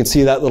layer. So you can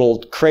see that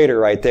little crater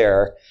right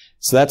there.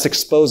 So that's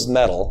exposed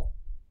metal.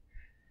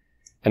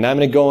 And I'm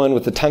going to go in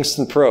with the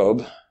tungsten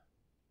probe.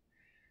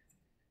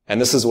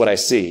 And this is what I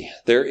see.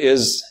 There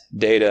is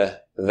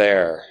data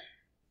there.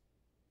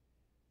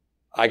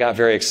 I got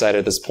very excited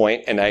at this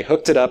point, and I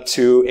hooked it up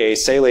to a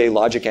Sele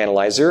logic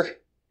analyzer.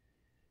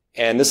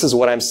 And this is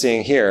what I'm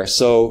seeing here.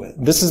 So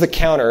this is the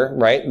counter,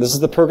 right? This is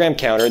the program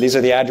counter. These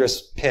are the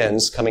address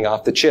pins coming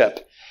off the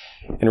chip.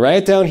 And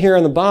right down here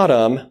on the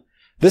bottom,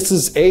 this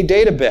is a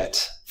data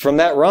bit from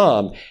that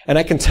ROM. And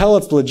I can tell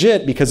it's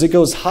legit because it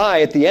goes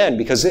high at the end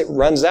because it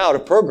runs out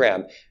of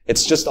program.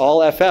 It's just all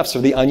FFs or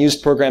the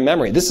unused program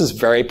memory. This is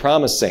very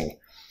promising.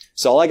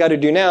 So all I got to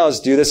do now is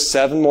do this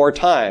 7 more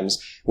times,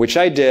 which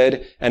I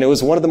did, and it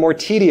was one of the more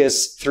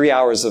tedious 3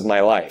 hours of my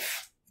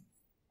life.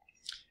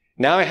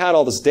 Now I had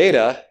all this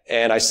data,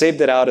 and I saved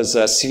it out as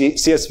a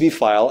CSV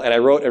file, and I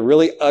wrote a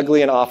really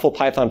ugly and awful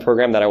Python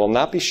program that I will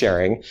not be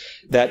sharing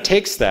that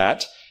takes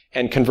that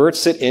and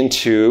converts it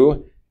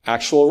into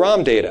actual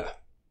ROM data.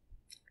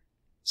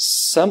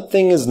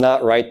 Something is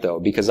not right, though,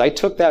 because I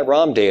took that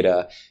ROM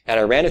data and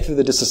I ran it through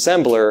the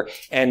disassembler,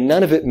 and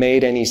none of it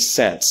made any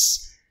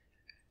sense.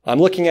 I'm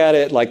looking at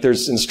it like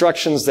there's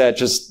instructions that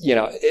just,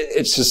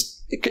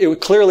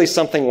 clearly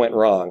something went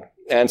wrong.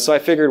 And so I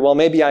figured, well,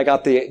 maybe I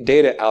got the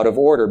data out of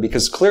order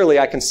because clearly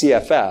I can see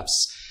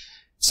FFs.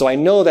 So I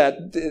know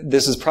that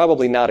this is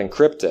probably not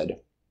encrypted.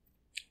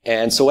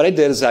 And so what I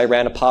did is I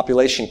ran a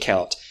population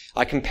count.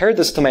 I compared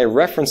this to my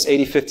reference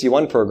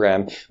 8051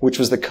 program, which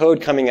was the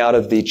code coming out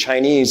of the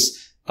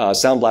Chinese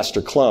Sound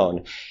Blaster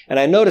clone. And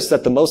I noticed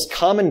that the most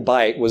common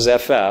byte was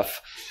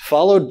FF,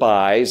 followed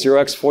by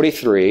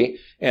 0x43,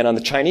 and on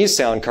the Chinese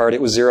sound card,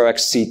 it was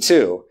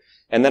 0xC2.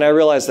 And then I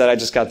realized that I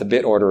just got the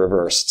bit order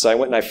reversed. So I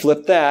went and I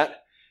flipped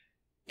that,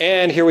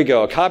 and here we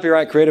go.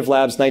 Copyright Creative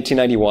Labs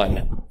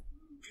 1991.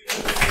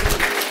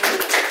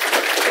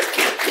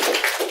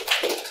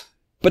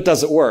 But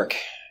does it work?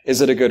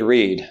 Is it a good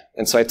read?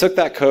 And so I took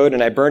that code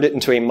and I burned it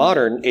into a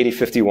modern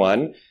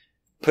 8051,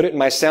 put it in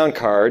my sound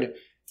card,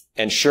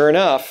 and sure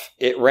enough,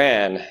 it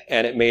ran,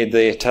 and it made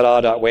the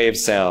ta-da.wave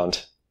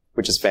sound,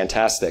 which is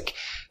fantastic.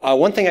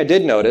 One thing I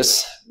did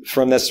notice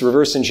from this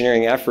reverse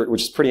engineering effort,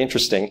 which is pretty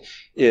interesting,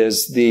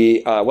 is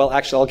well,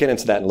 actually, I'll get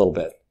into that in a little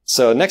bit.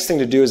 So next thing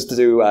to do is to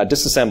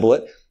disassemble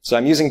it. So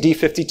I'm using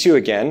D52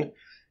 again.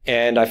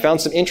 And I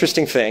found some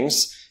interesting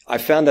things. I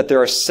found that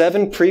there are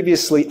 7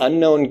 previously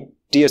unknown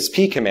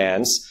DSP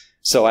commands.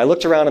 So I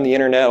looked around on the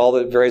internet, all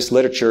the various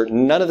literature.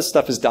 None of the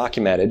stuff is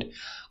documented.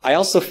 I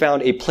also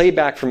found a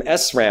playback from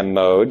SRAM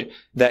mode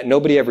that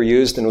nobody ever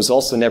used and was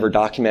also never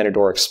documented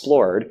or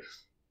explored.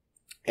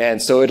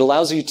 And so it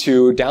allows you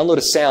to download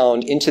a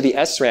sound into the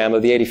SRAM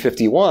of the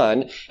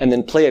 8051 and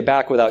then play it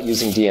back without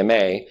using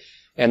DMA.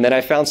 And then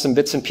I found some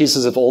bits and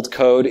pieces of old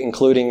code,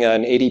 including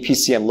an 80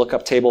 PCM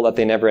lookup table that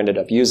they never ended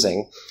up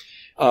using.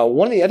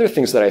 One of the other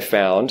things that I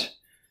found,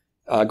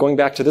 going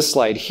back to this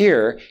slide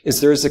here, is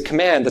there is a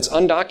command that's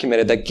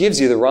undocumented that gives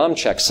you the ROM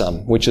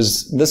checksum, which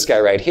is this guy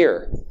right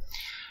here.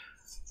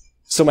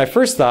 So my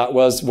first thought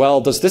was,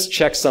 well, does this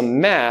checksum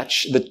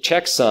match the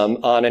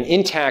checksum on an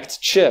intact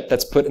chip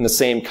that's put in the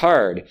same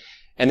card?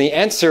 And the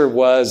answer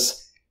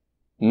was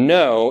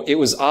no, it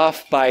was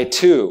off by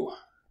 2.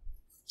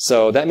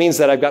 So that means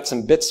that I've got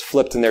some bits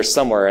flipped in there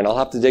somewhere, and I'll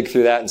have to dig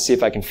through that and see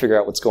if I can figure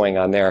out what's going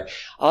on there.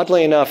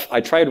 Oddly enough,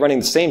 I tried running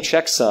the same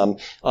checksum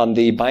on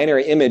the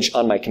binary image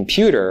on my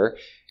computer,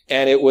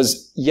 and it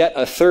was yet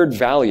a 3rd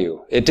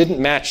value. It didn't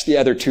match the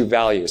other 2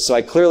 values. So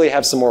I clearly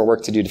have some more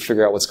work to do to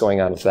figure out what's going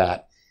on with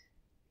that.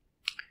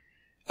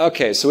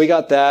 Okay, so we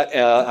got that.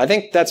 I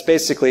think that's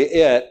basically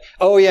it.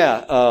 Oh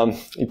yeah,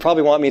 you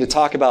probably want me to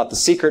talk about the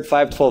secret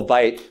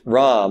 512-byte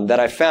ROM that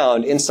I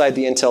found inside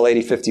the Intel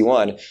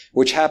 8051,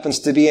 which happens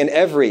to be in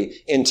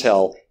every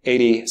Intel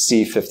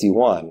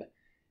 80C51.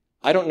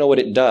 I don't know what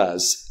it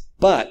does,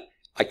 but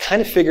I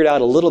kind of figured out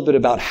a little bit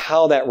about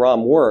how that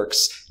ROM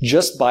works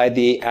just by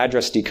the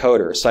address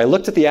decoder. So I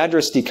looked at the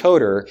address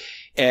decoder,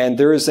 and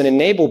there is an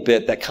enable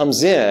bit that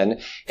comes in,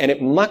 and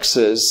it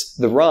muxes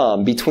the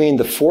ROM between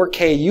the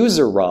 4K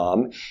user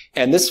ROM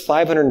and this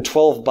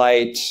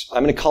 512-byte,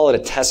 I'm going to call it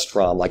a test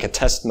ROM, like a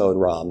test mode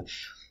ROM.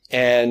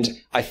 And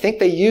I think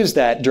they used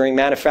that during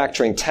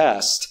manufacturing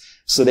test,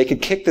 so they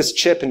could kick this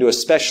chip into a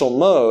special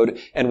mode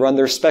and run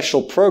their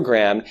special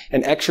program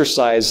and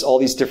exercise all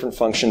these different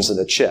functions of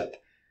the chip.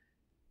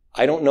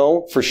 I don't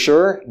know for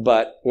sure,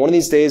 but one of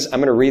these days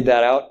I'm going to read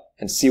that out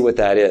and see what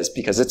that is,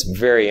 because it's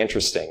very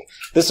interesting.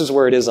 This is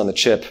where it is on the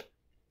chip.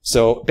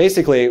 So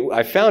basically,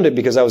 I found it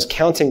because I was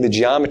counting the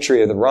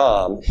geometry of the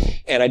ROM,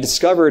 and I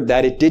discovered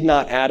that it did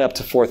not add up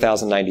to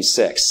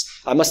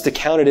 4096. I must have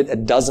counted it a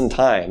dozen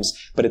times,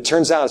 but it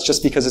turns out it's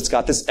just because it's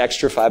got this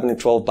extra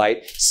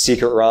 512-byte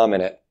secret ROM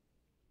in it.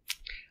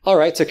 All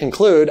right, to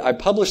conclude, I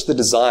published the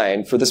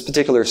design for this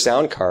particular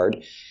sound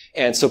card,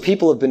 and so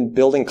people have been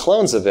building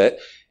clones of it.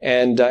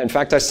 And in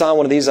fact, I saw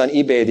one of these on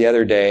eBay the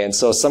other day, and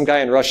so some guy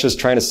in Russia is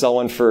trying to sell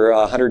one for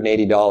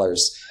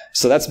 $180.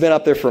 So that's been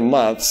up there for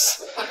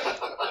months.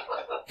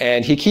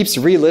 And he keeps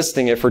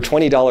relisting it for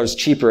 $20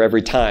 cheaper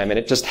every time, and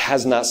it just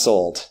has not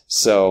sold.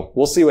 So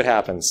we'll see what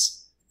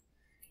happens.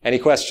 Any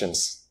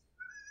questions?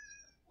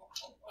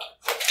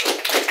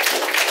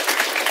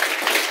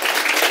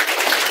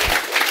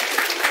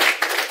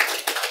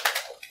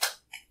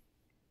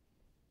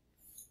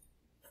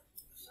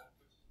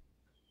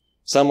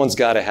 Someone's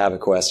got to have a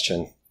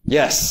question.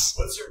 Yes?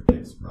 What's your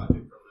next project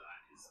from the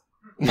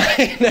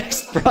 90s? My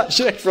next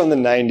project from the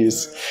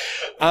 90s?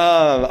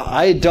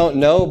 I don't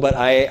know, but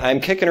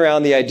I'm kicking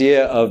around the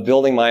idea of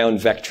building my own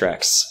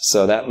Vectrex,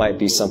 so that might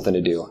be something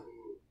to do.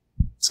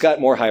 It's got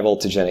more high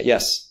voltage in it.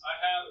 Yes? I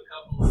have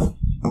a couple of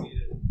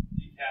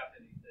decap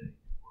anything.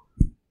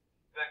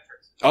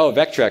 Vectrex. Oh,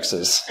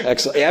 Vectrexes.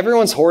 Excellent.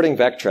 Everyone's hoarding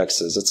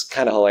Vectrexes. It's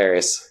kind of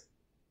hilarious.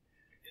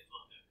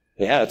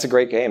 Yeah, it's a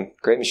great game.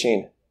 Great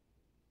machine.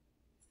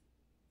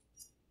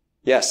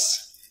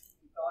 Yes.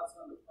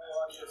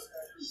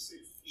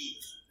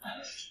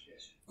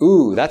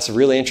 Ooh, that's a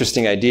really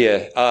interesting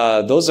idea.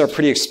 Those are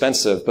pretty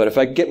expensive, but if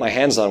I could get my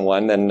hands on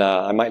one, then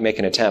I might make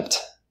an attempt.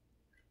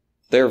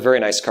 They're very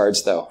nice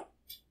cards, though.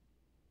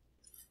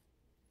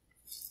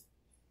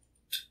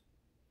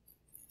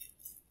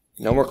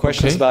 No more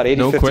questions about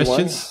 8051? No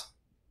questions?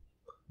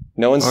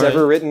 No one's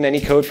ever written any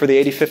code for the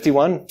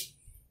 8051?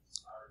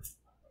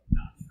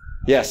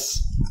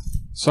 Yes.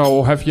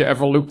 So have you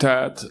ever looked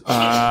at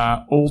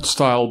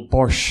old-style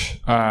Bosch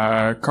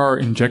car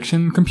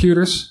injection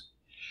computers?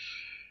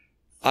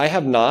 I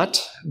have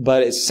not,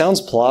 but it sounds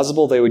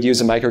plausible they would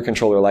use a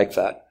microcontroller like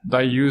that.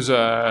 They use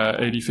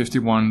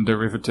 8051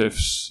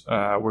 derivatives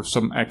with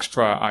some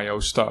extra I/O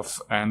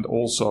stuff and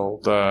also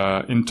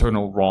the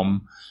internal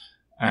ROM.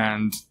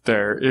 And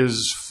there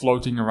is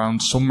floating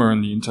around somewhere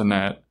on the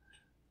internet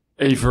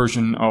a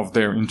version of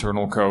their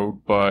internal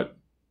code, but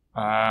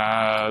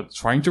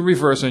trying to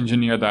reverse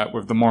engineer that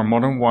with the more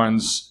modern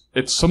ones,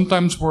 it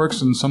sometimes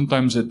works and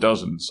sometimes it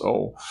doesn't.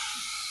 So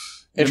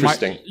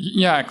interesting.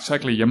 Yeah,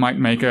 exactly. You might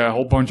make a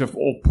whole bunch of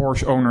old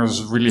Porsche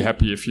owners really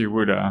happy if you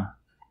would.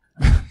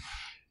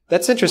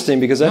 That's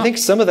interesting because I think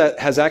some of that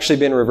has actually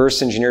been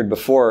reverse engineered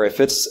before. If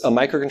it's a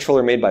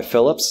microcontroller made by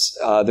Philips,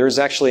 there's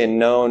actually a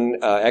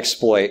known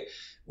exploit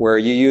where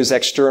you use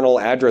external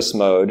address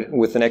mode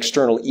with an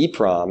external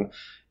EEPROM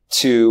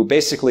to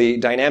basically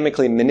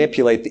dynamically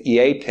manipulate the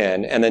EA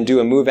pin and then do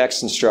a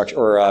MOVX instruction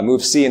or a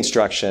MOVC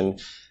instruction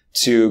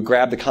to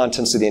grab the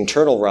contents of the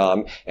internal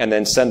ROM and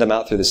then send them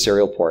out through the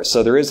serial port.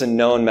 So there is a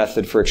known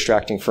method for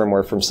extracting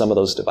firmware from some of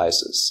those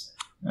devices.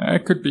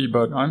 It could be,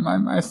 but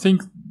I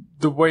think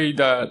the way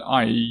that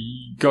I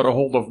got a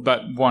hold of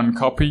that one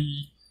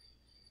copy,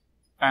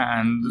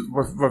 and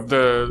with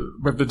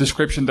the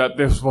description that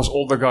this was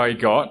all the guy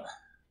got,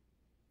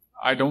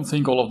 I don't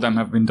think all of them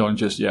have been done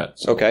just yet.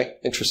 So. Okay,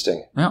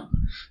 interesting. Yeah.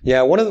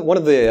 Yeah, one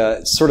of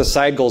the sort of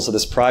side goals of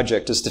this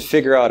project is to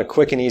figure out a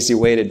quick and easy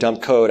way to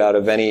dump code out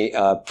of any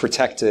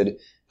protected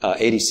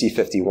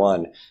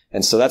ADC51.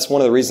 And so that's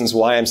one of the reasons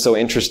why I'm so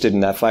interested in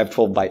that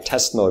 512-byte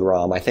test mode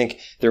ROM. I think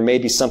there may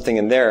be something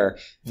in there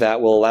that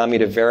will allow me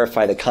to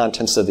verify the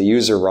contents of the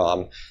user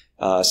ROM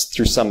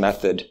through some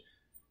method.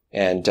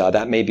 And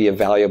that may be a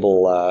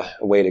valuable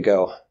way to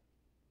go.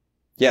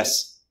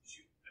 Yes?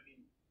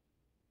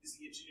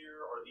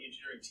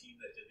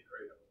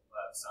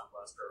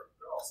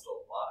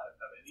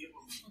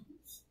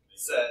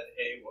 Said,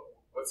 hey,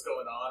 what's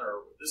going on, or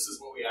this is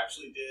what we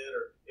actually did,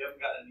 or you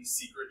haven't gotten any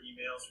secret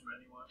emails from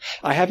anyone?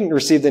 I haven't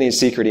received any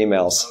secret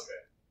emails. Okay.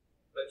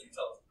 But you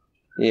tell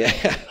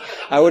us. Yeah.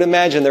 I would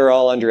imagine they're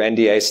all under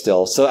NDA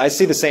still. So I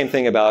see the same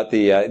thing about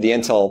the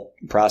Intel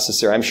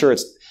processor. I'm sure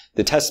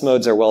the test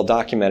modes are well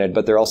documented,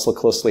 but they're also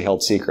closely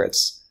held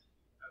secrets.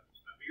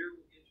 A beer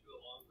will get you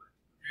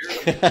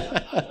a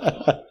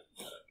long way.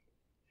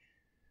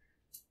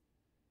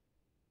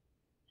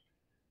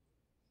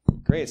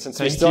 Great. Since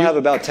we still have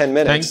about 10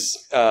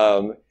 minutes,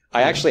 I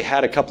actually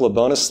had a couple of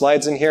bonus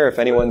slides in here if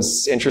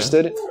anyone's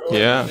interested.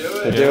 Yeah.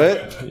 Do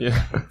it?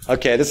 Yeah.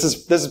 Okay, this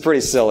is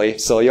pretty silly,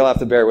 so you'll have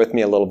to bear with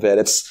me a little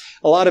bit.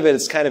 A lot of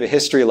it's kind of a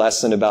history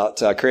lesson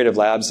about Creative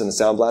Labs and the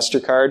Sound Blaster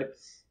card.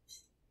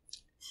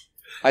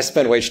 I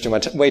spent way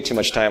too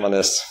much time on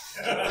this.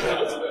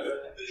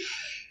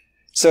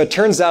 So it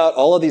turns out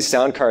all of these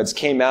sound cards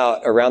came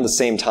out around the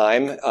same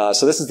time.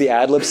 So this is the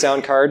AdLib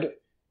sound card.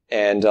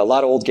 And a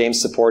lot of old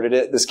games supported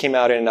it. This came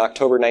out in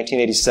October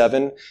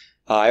 1987.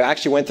 I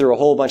actually went through a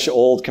whole bunch of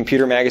old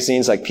computer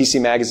magazines like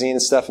PC Magazine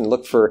and stuff and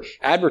looked for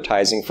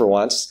advertising for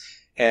once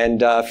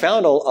and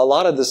found a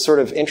lot of this sort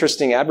of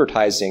interesting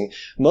advertising.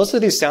 Most of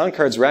these sound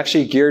cards were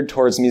actually geared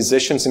towards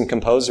musicians and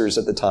composers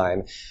at the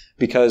time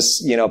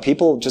because,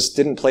 people just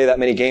didn't play that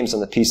many games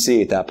on the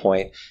PC at that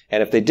point.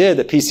 And if they did,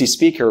 the PC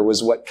speaker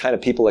was what kind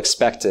of people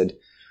expected.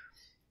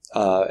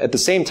 At the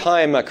same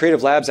time,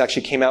 Creative Labs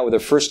actually came out with their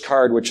first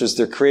card, which is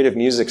their creative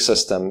music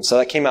system. So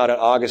that came out in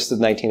August of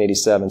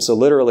 1987, so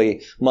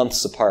literally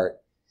months apart.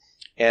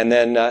 And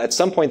then at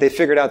some point, they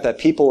figured out that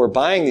people were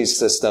buying these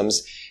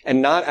systems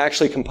and not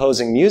actually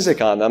composing music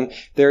on them.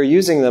 They're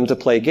using them to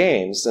play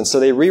games. And so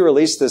they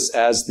re-released this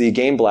as the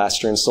Game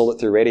Blaster and sold it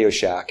through Radio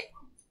Shack.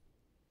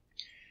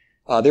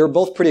 They were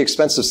both pretty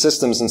expensive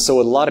systems, and so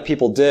what a lot of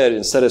people did,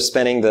 instead of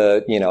spending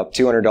the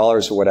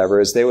 $200 or whatever,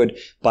 is they would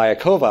buy a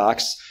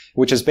Kovacs,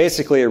 which is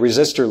basically a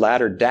resistor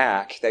ladder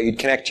DAC that you'd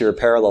connect to your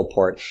parallel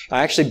port.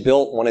 I actually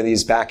built one of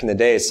these back in the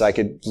day so I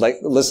could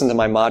listen to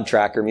my mod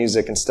tracker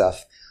music and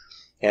stuff.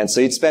 And so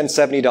you'd spend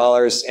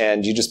 $70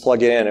 and you just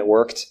plug it in, it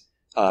worked.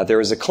 There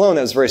was a clone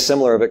that was very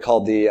similar of it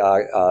called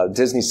the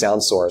Disney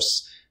Sound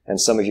Source,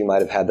 and some of you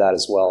might have had that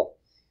as well.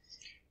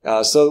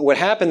 So what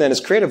happened then is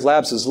Creative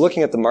Labs was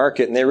looking at the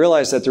market and they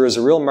realized that there was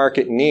a real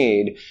market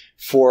need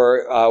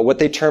for what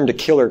they termed a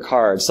killer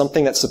card,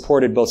 something that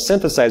supported both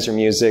synthesizer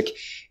music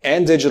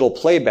and digital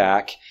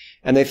playback.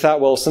 And they thought,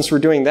 well, since we're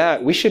doing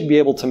that, we should be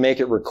able to make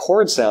it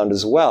record sound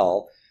as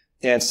well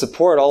and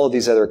support all of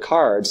these other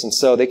cards. And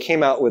so they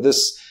came out with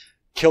this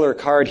killer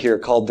card here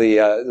called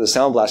the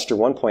Sound Blaster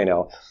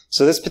 1.0.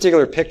 So this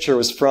particular picture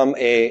was from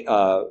a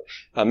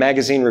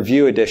magazine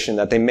review edition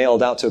that they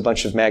mailed out to a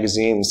bunch of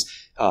magazines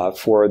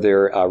for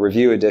their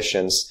review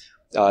editions.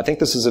 I think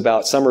this was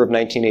about summer of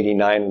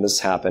 1989 when this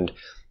happened.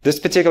 This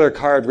particular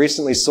card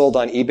recently sold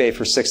on eBay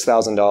for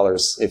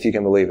 $6,000, if you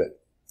can believe it,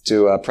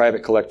 to a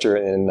private collector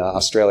in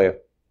Australia.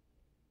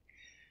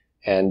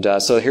 And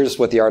so here's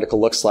what the article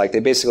looks like. They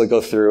basically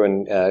go through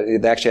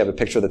and they actually have a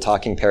picture of the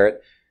talking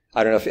parrot.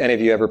 I don't know if any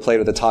of you ever played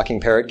with the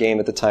talking parrot game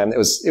at the time. It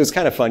was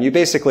kind of fun. You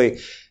basically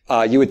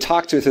you would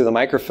talk to it through the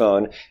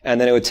microphone, and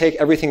then it would take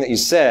everything that you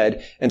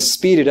said and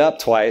speed it up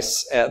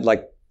twice at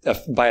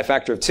by a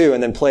factor of 2,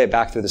 and then play it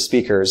back through the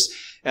speakers.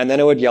 And then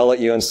it would yell at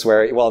you and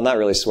swear. Well, not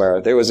really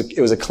swear. It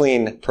was a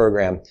clean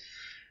program.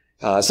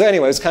 So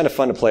anyway, it was kind of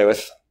fun to play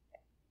with.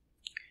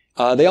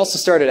 They also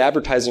started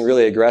advertising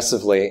really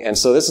aggressively, and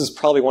so this is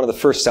probably one of the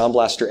first Sound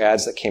Blaster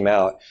ads that came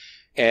out.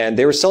 And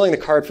they were selling the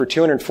card for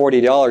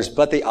 $240,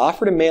 but they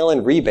offered a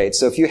mail-in rebate.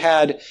 So if you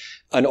had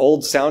an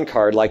old sound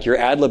card, like your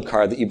AdLib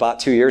card that you bought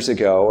 2 years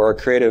ago, or a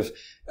Creative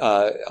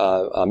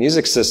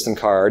Music System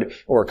card,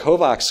 or a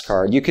Kovacs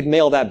card, you could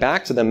mail that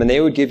back to them, and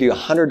they would give you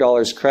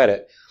 $100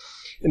 credit.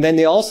 And then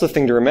the also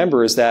thing to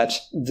remember is that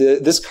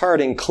this card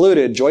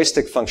included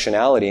joystick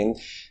functionality. And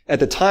at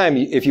the time,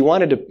 if you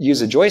wanted to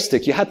use a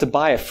joystick, you had to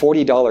buy a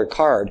 $40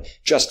 card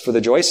just for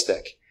the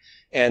joystick.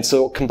 And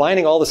so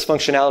combining all this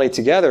functionality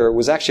together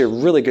was actually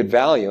a really good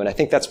value. And I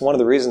think that's one of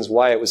the reasons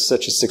why it was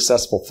such a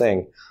successful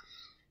thing.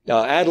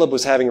 AdLib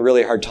was having a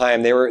really hard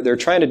time. They were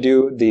trying to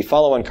do the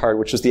follow-on card,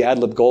 which was the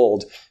AdLib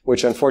Gold,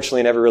 which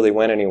unfortunately never really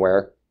went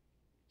anywhere.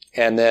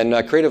 And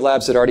then Creative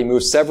Labs had already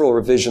moved several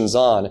revisions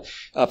on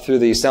up through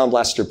the Sound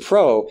Blaster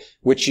Pro,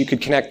 which you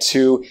could connect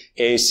to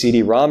a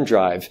CD-ROM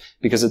drive.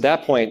 Because at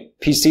that point,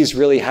 PCs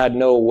really had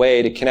no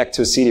way to connect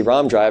to a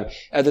CD-ROM drive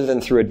other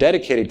than through a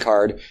dedicated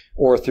card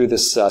or through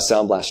this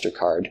Sound Blaster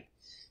card.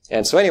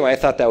 And so anyway, I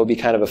thought that would be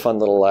kind of a fun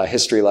little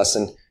history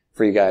lesson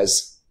for you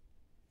guys.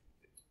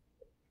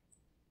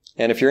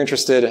 And if you're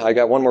interested, I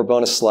got one more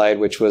bonus slide,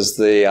 which was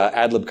the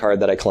AdLib card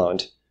that I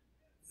cloned.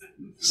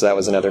 So that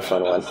was another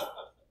fun one.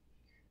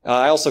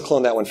 I also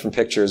cloned that one from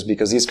pictures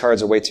because these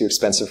cards are way too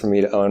expensive for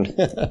me to own.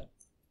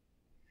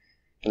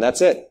 And that's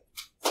it.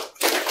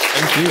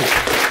 Thank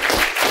you.